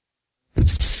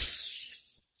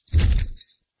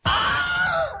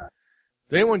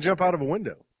 Did anyone jump out of a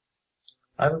window?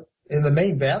 In the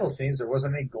main battle scenes, there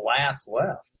wasn't any glass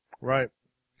left. Right.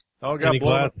 All got Any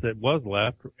blown glass up. that was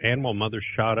left, Animal Mother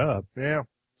shot up. Yeah.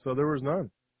 So there was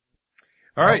none.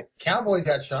 All right. Cowboy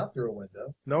got shot through a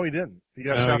window. No, he didn't. He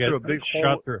got No, shot he got through a big shot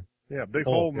hole. through. Yeah, big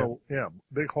Hole, hole in the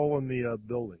big hole in the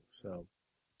building. So,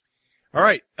 all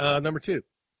right, number 2.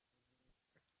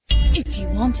 If you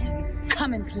want him,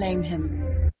 come and claim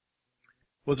him.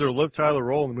 Was there a Liv Tyler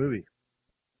role in the movie?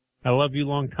 I love you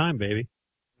long time, baby.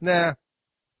 Nah.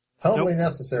 Totally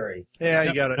necessary. Yeah, you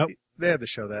Nope, got it. nope. They had to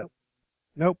show that.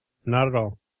 Nope, not at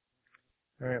all.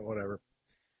 All right, whatever.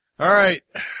 All right,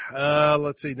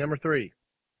 let's see, number 3.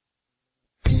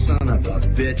 Son of a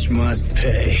bitch must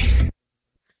pay.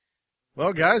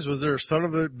 Well, guys, was there a son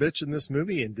of a bitch in this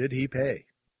movie, and did he pay?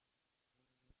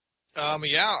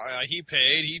 He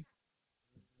paid. He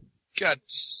got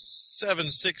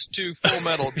 7.62 Full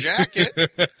Metal Jacket.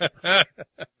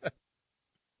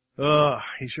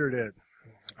 He sure did.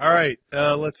 All right,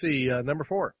 let's see, number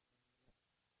 4.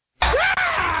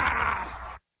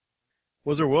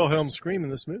 Was there Wilhelm scream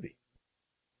in this movie?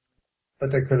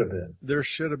 But there could have been. There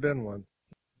should have been one.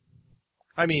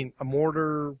 I mean, a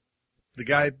mortar, the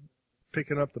guy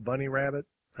picking up the bunny rabbit.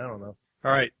 I don't know.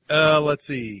 All right, let's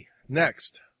see.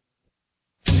 Next.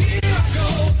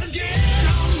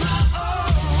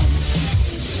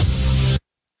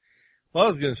 Well, I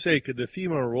was going to say, could the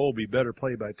female role be better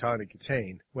played by Tawny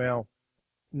Kitaen? Well,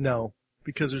 no,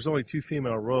 because there's only 2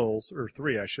 female roles, or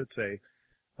 3, I should say.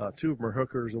 2 of them are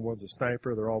hookers and one's a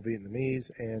sniper. They're all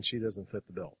Vietnamese, and she doesn't fit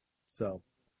the bill. So,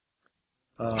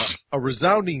 a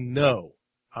resounding no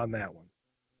on that one.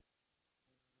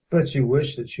 But you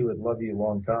wish that she would love you a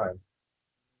long time.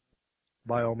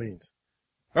 By all means.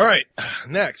 All right,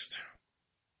 next.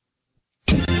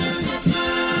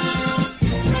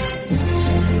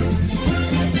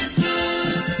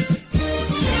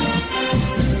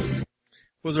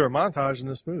 Was there a montage in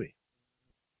this movie?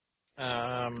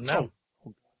 No.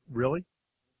 Oh, really?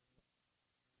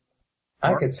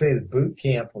 I could say that boot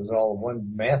camp was all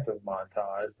one massive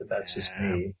montage, but that's just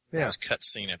me. Yeah. It was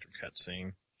cutscene after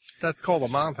cutscene. That's called a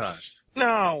montage.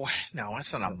 No,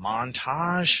 that's not a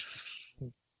montage.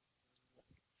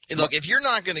 Hey, look, if you're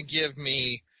not going to give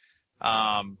me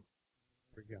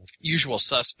Usual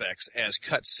Suspects as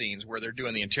cutscenes where they're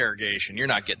doing the interrogation. You're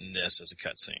not getting this as a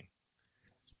cutscene.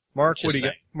 Mark, what do you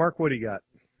got? Mark, what do you got?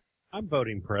 I'm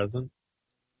voting present.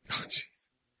 Oh, jeez.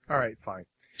 All right, fine.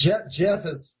 Jeff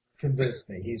has convinced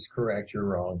me. He's correct. You're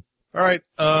wrong. All right.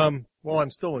 Well,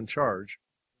 I'm still in charge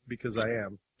because I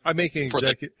am. I'm making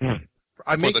executive.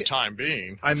 For the time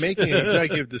being. I'm making an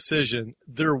executive decision.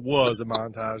 There was a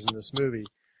montage in this movie.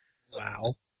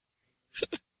 Wow.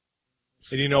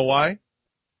 And you know why?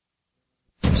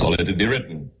 So let it be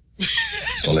written.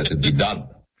 So let it be done.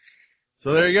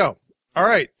 So there you go. All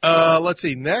right. Let's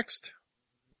see. Next.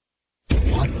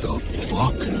 What the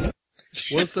fuck?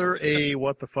 Was there a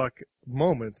what the fuck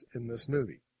moment in this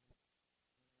movie?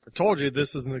 I told you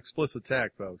this is an explicit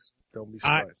tag, folks. Don't be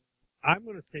surprised. I'm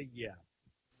going to say yes.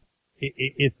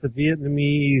 It's the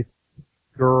Vietnamese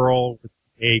girl with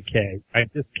AK. I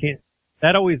just can't.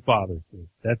 That always bothers me.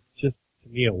 That's just, to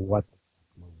me, a what the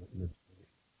fuck moment in this movie.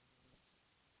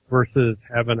 Versus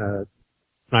having a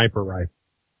sniper rifle.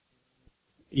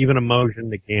 Even a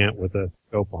Mosin Nagant with a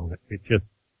scope on it. It just,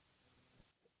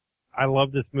 I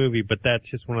love this movie, but that's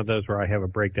just one of those where I have a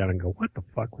breakdown and go, what the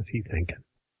fuck was he thinking?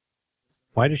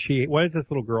 Why does this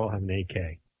little girl have an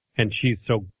AK? And she's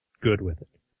so good with it.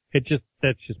 That's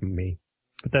just me.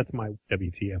 But that's my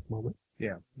WTF moment.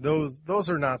 Yeah. Those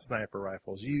are not sniper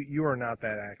rifles. You are not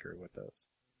that accurate with those.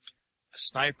 A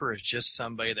sniper is just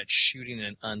somebody that's shooting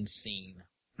an unseen.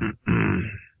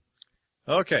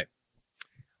 Okay.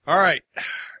 All right.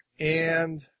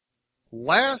 And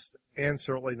last and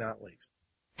certainly not least.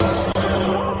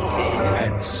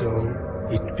 And so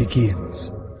it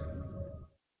begins.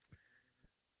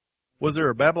 Was there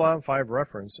a Babylon 5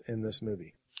 reference in this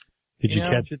movie? Did you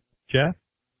catch it, Jeff?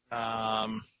 I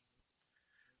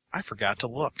forgot to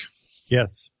look.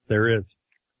 Yes, there is.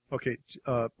 Okay,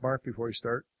 Mark, before you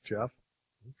start, Jeff.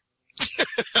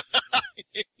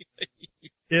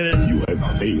 You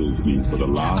have failed me for the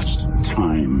last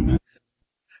time.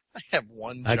 I have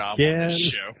one job on this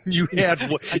show. You had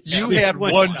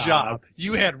one job.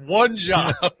 You had one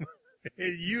job.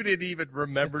 You didn't even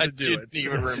remember to do it. I didn't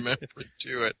even remember to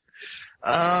do it.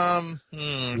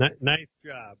 Nice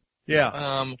job.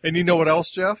 Yeah. And you know what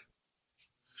else, Jeff?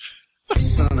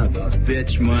 Son of a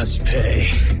bitch must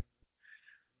pay.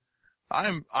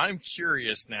 I'm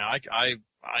curious now.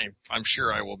 I'm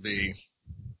sure I will be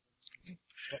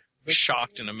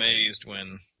shocked and amazed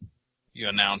when you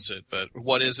announce it, but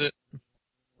what is it?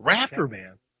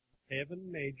 Rafterman.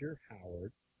 Kevin Major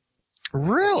Howard.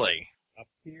 Really?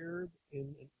 Appeared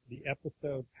in the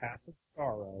episode Path of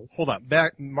Sorrow. Hold on.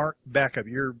 Mark, back up.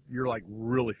 You're like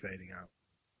really fading out.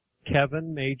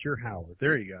 Kevin Major Howard.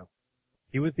 There you go.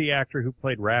 He was the actor who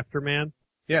played Rafterman.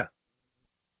 Yeah.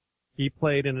 He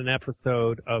played in an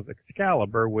episode of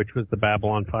Excalibur, which was the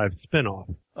Babylon 5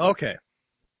 spinoff. Okay.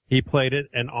 He played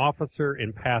an officer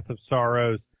in Path of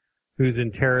Sorrows who's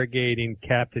interrogating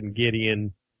Captain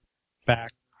Gideon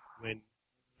back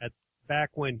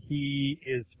when he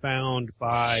is found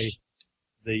by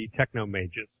the techno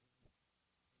mages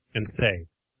and saved.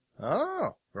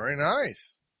 Oh, very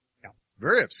nice. Yeah.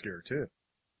 Very obscure too.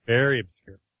 Very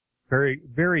obscure. Very,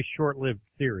 very short-lived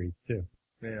series too.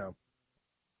 Yeah.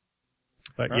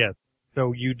 But yes,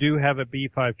 so you do have a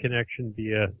B5 connection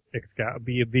via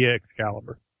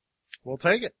Excalibur. We'll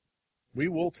take it. We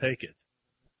will take it.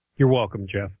 You're welcome,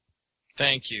 Jeff.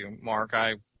 Thank you, Mark.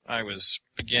 I was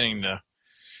beginning to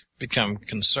become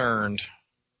concerned.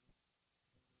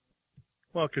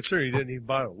 Well, considering you didn't even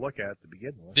bother to look at it to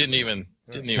begin with. Didn't even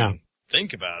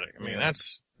think about it. I mean,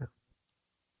 that's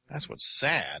what's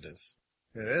sad is.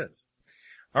 It is.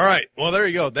 All right. Well, there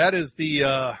you go. That is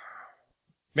the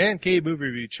Man Cave movie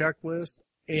review checklist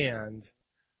and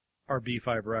our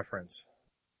B5 reference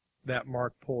that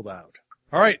Mark pulled out.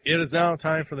 All right. It is now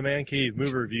time for the Man Cave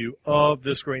movie review of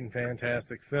this great and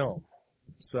fantastic film.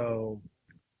 So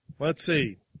let's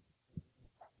see.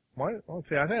 Let's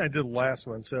see. I think I did the last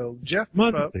one. So Jeff,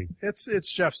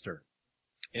 it's Jeff's turn.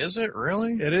 Is it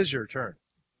really? It is your turn.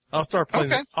 I'll start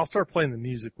playing. Okay. I'll start playing the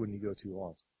music when you go too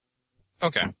long.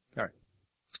 Okay. All right.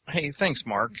 Hey, thanks,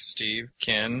 Mark, Steve,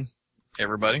 Ken,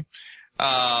 everybody.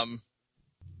 Let's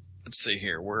see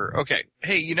here. Okay.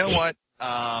 Hey, you know what?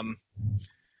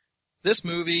 This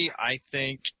movie, I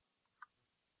think,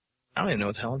 I don't even know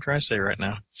what the hell I'm trying to say right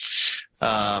now.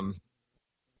 I'm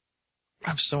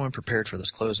so unprepared for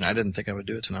this closing. I didn't think I would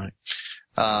do it tonight.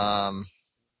 I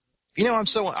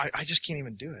just can't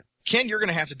even do it. Ken, you're going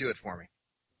to have to do it for me.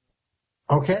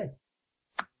 Okay.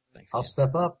 Thanks. I'll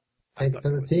step up. Take it for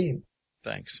the team.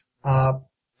 Thanks.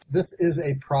 This is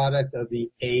a product of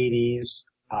the 80s.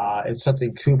 It's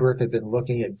something Kubrick had been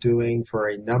looking at doing for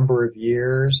a number of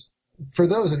years. for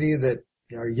those of you that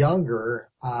are younger,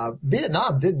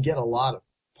 Vietnam didn't get a lot of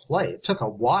play. It took a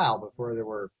while before there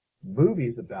were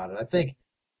movies about it. I think,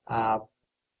 while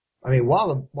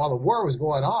the war was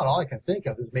going on, all I can think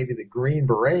of is maybe the Green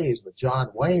Berets with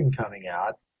John Wayne coming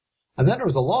out. And then there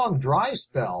was a long dry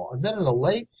spell. And then in the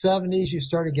late 70s, you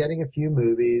started getting a few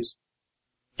movies.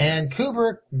 And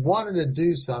Kubrick wanted to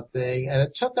do something, and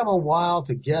it took him a while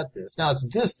to get this. Now, it's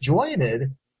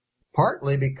disjointed,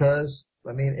 partly because,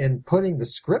 in putting the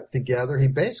script together, he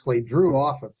basically drew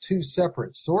off of two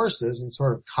separate sources and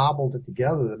sort of cobbled it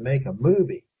together to make a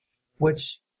movie,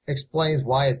 which explains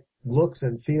why it looks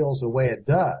and feels the way it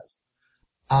does.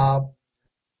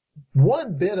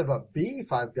 One bit of a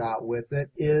beef I've got with it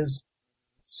is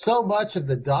so much of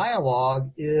the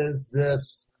dialogue is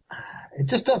this, it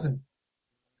just doesn't,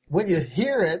 when you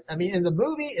hear it, in the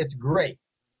movie, it's great.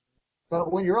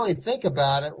 But when you really think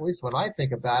about it, at least when I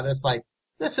think about it, it's like,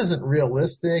 this isn't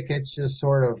realistic. It's just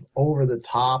sort of over the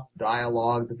top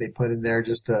dialogue that they put in there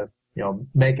just to,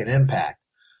 make an impact.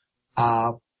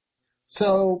 I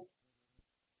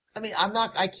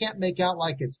can't make out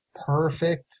like it's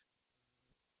perfect,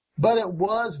 but it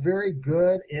was very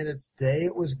good in its day.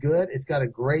 It was good. It's got a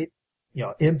great,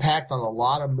 impact on a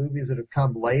lot of movies that have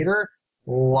come later.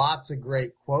 Lots of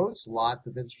great quotes, lots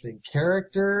of interesting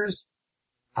characters.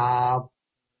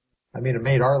 It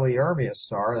made R. Lee Ermey a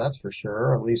star, that's for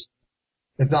sure. At least,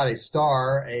 if not a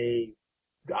star, a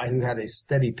guy who had a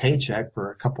steady paycheck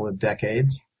for a couple of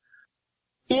decades.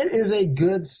 It is a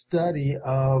good study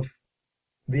of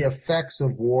the effects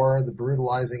of war, the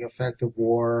brutalizing effect of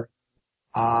war,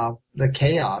 the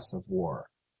chaos of war.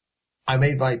 I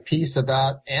made my piece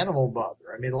about Animal Mother.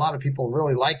 A lot of people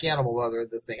really like Animal Mother in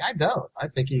this thing. I don't. I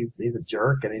think he's a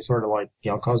jerk, and he sort of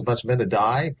caused a bunch of men to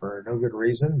die for no good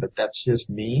reason, but that's just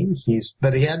me.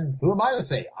 But again, who am I to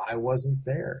say? I wasn't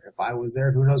there. If I was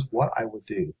there, who knows what I would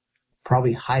do?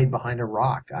 Probably hide behind a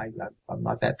rock. I'm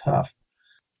not that tough.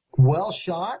 Well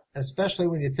shot, especially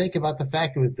when you think about the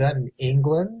fact it was done in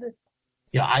England.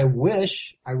 I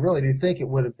really do think it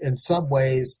would have, in some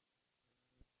ways,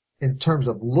 in terms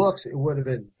of looks, it would have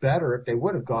been better if they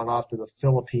would have gone off to the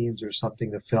Philippines or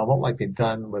something to film it, like they've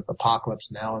done with Apocalypse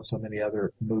Now and so many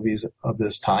other movies of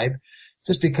this type.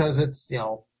 Just because it's,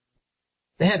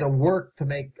 they had to work to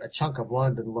make a chunk of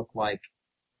London look like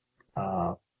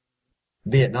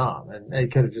Vietnam, and they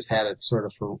could have just had it sort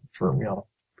of for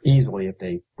easily if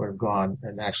they would have gone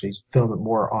and actually filmed it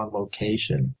more on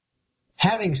location.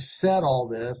 Having said all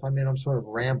this, I'm sort of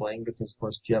rambling because, of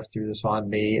course, Jeff threw this on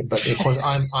me. But of course,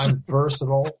 I'm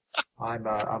versatile. I'm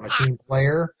a team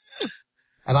player,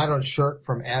 and I don't shirk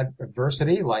from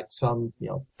adversity like some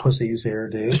pussies here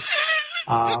do.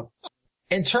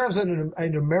 In terms of a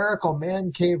numerical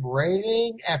man cave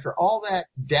rating, after all that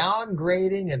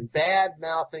downgrading and bad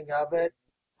mouthing of it,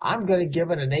 I'm going to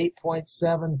give it an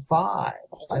 8.75.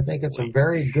 I think it's a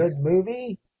very good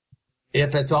movie.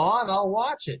 If it's on, I'll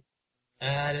watch it.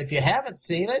 And if you haven't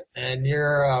seen it and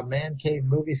you're a man cave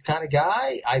movies kind of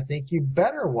guy, I think you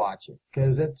better watch it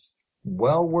because it's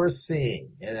well worth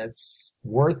seeing and it's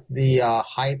worth the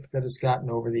hype that it's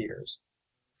gotten over the years.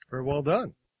 Very well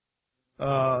done.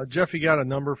 Jeff, you got a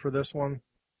number for this one?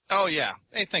 Oh, yeah.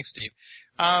 Hey, thanks, Steve.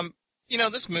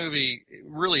 This movie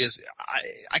really is,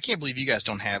 I can't believe you guys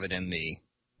don't have it in the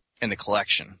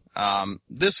collection.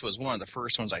 This was one of the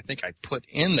first ones I think I put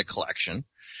in the collection,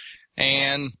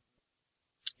 and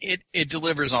it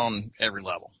delivers on every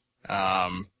level. I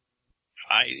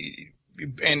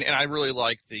really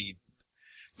like the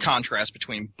contrast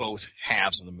between both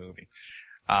halves of the movie.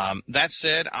 That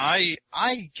said, I'm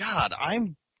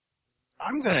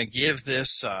going to give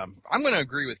this, I'm going to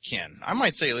agree with Ken. I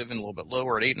might say living a little bit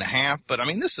lower at 8.5, but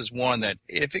this is one that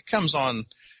if it comes on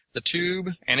the tube,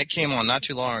 and it came on not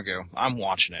too long ago, I'm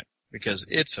watching it because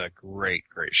it's a great,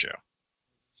 great show.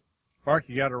 Mark,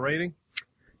 you got a rating?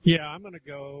 Yeah, I'm going to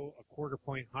go a quarter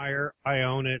point higher. I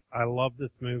own it. I love this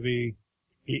movie.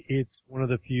 It's one of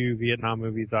the few Vietnam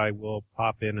movies I will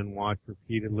pop in and watch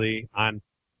repeatedly.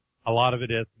 A lot of it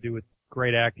has to do with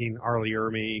great acting, R. Lee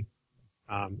Ermey,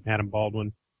 Adam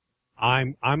Baldwin.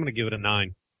 I'm going to give it a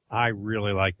 9. I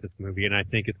really like this movie, and I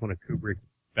think it's one of Kubrick's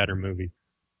better movies.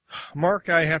 Mark,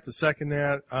 I have to second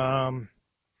that.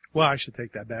 Well, I should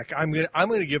take that back. I'm going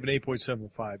to give it an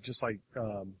 8.75, just like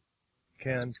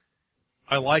Ken.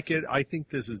 I like it. I think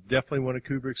this is definitely one of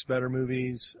Kubrick's better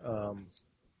movies.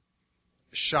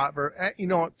 Shot very, you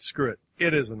know what? Screw it.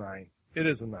 It is a 9. It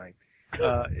is a 9.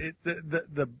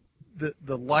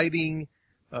 The lighting,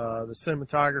 the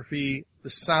cinematography, the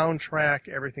soundtrack,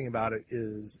 everything about it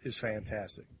is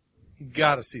fantastic. You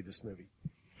got to see this movie.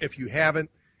 If you haven't,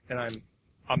 and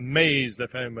amazed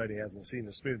if anybody hasn't seen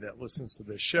this movie that listens to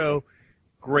this show.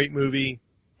 Great movie.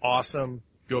 Awesome.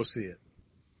 Go see it.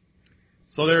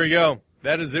 So there you go.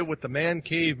 That is it with the Man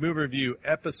Cave Movie Review,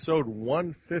 episode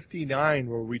 159,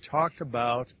 where we talked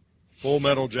about Full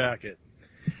Metal Jacket.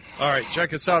 All right,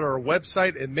 check us out on our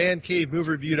website at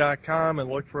mancavemoviereview.com and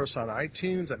look for us on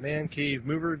iTunes at Man Cave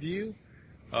Movie Review.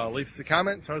 Leave us a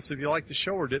comment. Tell us if you liked the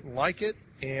show or didn't like it.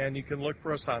 And you can look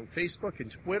for us on Facebook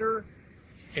and Twitter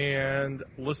and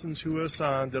listen to us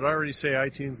on, did I already say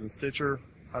iTunes and Stitcher?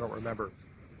 I don't remember.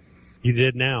 You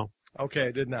did now. Okay,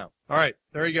 I did now. All right,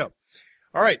 there you go.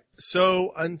 All right,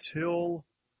 so until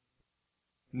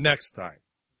next time,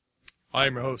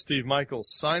 I'm your host, Steve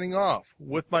Michaels, signing off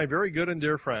with my very good and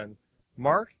dear friend,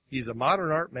 Mark. He's a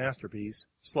modern art masterpiece,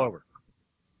 Slover.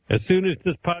 As soon as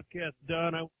this podcast's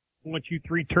done, I want you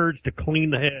three turds to clean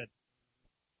the head.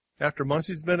 After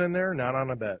Muncie's been in there, not on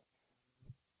a bet.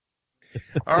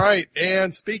 All right,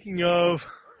 and speaking of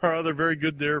our other very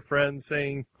good dear friend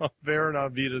saying, Ver and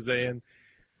Auf Wiedersehen,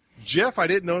 Jeff, I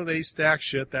didn't know they stack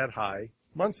shit that high.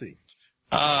 Muncie.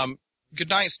 Good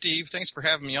night, Steve. Thanks for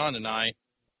having me on tonight.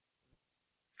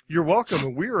 You're welcome,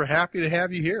 and we were happy to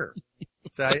have you here.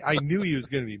 So I knew he was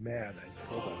going to be mad.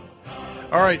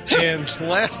 All right, and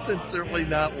last and certainly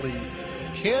not least,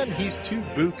 Ken, he's too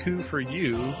buku for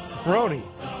you, Roni.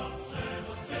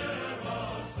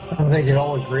 I think you'd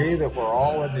all agree that we're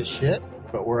all into shit,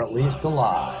 but we're at least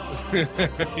alive.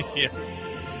 Yes.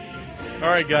 All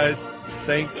right, guys.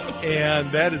 Thanks.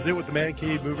 And that is it with the Man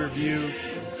Cave Movie Review,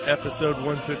 episode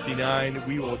 159.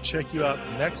 We will check you out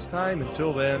next time.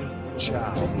 Until then,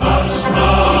 ciao.